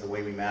these things the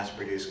way we mass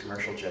produce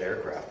commercial jet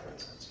aircraft, for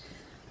instance.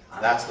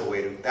 That's the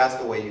way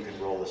you can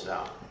roll this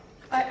out.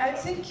 I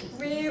think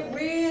we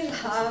will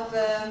have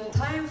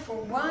time for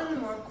one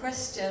more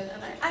question,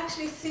 and I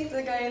actually think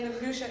the guy in the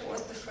blue shirt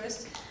was the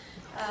first.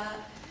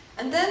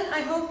 And then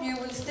I hope you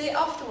will stay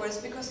afterwards,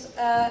 because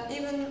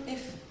even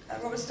if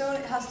Robert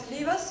Stone has to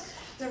leave us,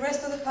 the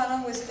rest of the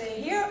panel will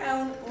stay here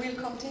and we'll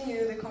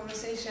continue the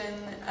conversation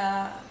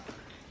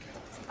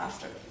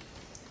after.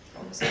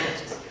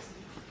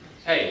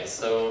 Hey,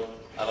 so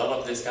a lot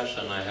of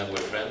discussion I have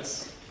with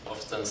friends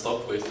often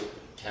stop with,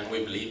 can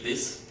we believe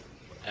this?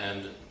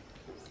 And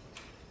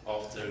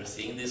after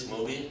seeing this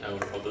movie, I will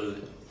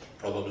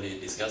probably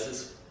discuss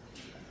this.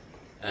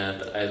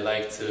 And I'd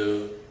like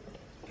to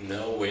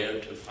know where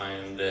to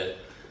find the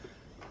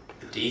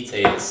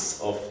details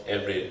of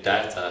every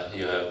data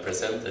you have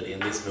presented in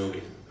this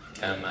movie.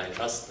 Can I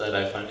trust that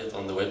I find it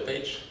on the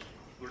webpage?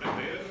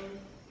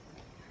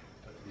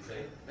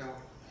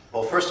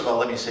 Well, first of all,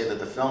 let me say that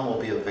the film will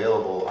be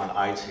available on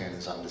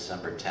iTunes on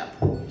December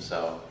 10th.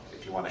 So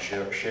if you want to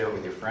share it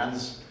with your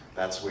friends,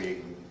 that's where you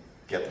can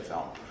get the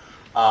film.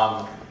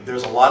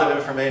 There's a lot of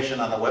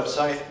information on the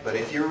website, but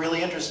if you're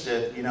really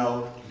interested,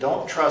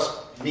 don't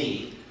trust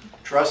me.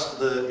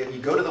 If you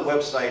go to the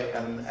website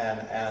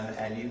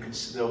and you can,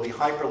 there'll be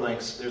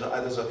hyperlinks.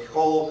 There's a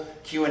whole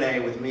Q&A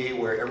with me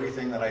where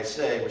everything that I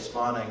say,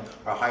 responding,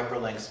 are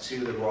hyperlinks to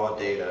the raw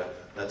data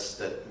that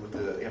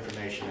the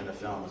information in the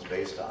film is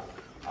based on.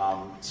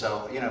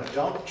 So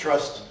don't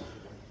trust.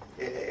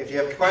 If you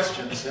have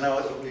questions,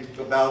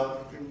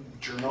 about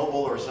Chernobyl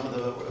or some of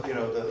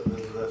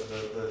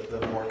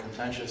the more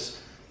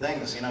contentious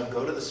things,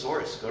 go to the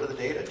source, go to the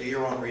data, do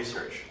your own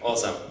research.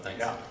 Awesome, thanks.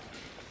 Yeah.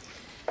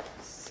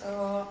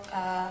 So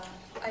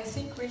I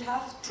think we'll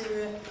have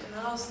to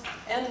now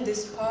end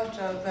this part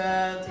of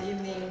the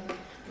evening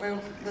where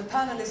the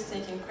panel is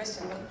taking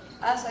questions. But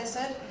as I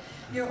said,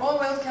 you're all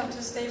welcome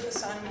to stay for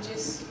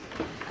sandwiches.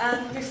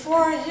 And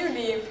before you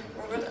leave,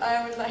 Robert,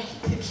 I would like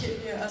to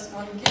give you as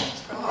one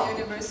gift from the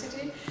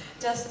university,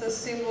 just a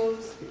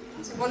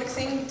symbolic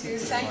thing to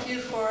thank you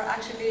for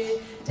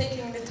actually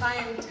taking the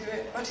time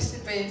to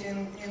participate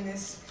in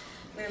this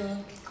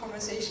little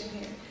conversation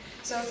here.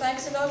 So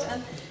thanks a lot,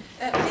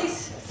 and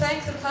please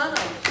thank the panel.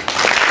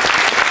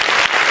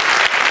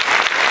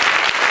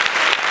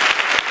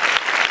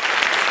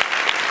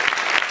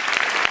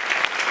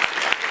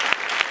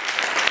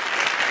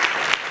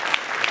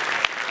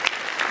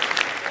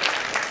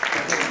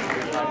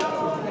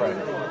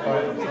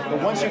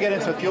 get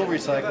into fuel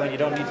recycling, you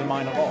don't need to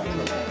mine at all.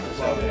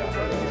 So, yeah.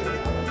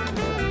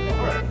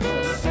 All right.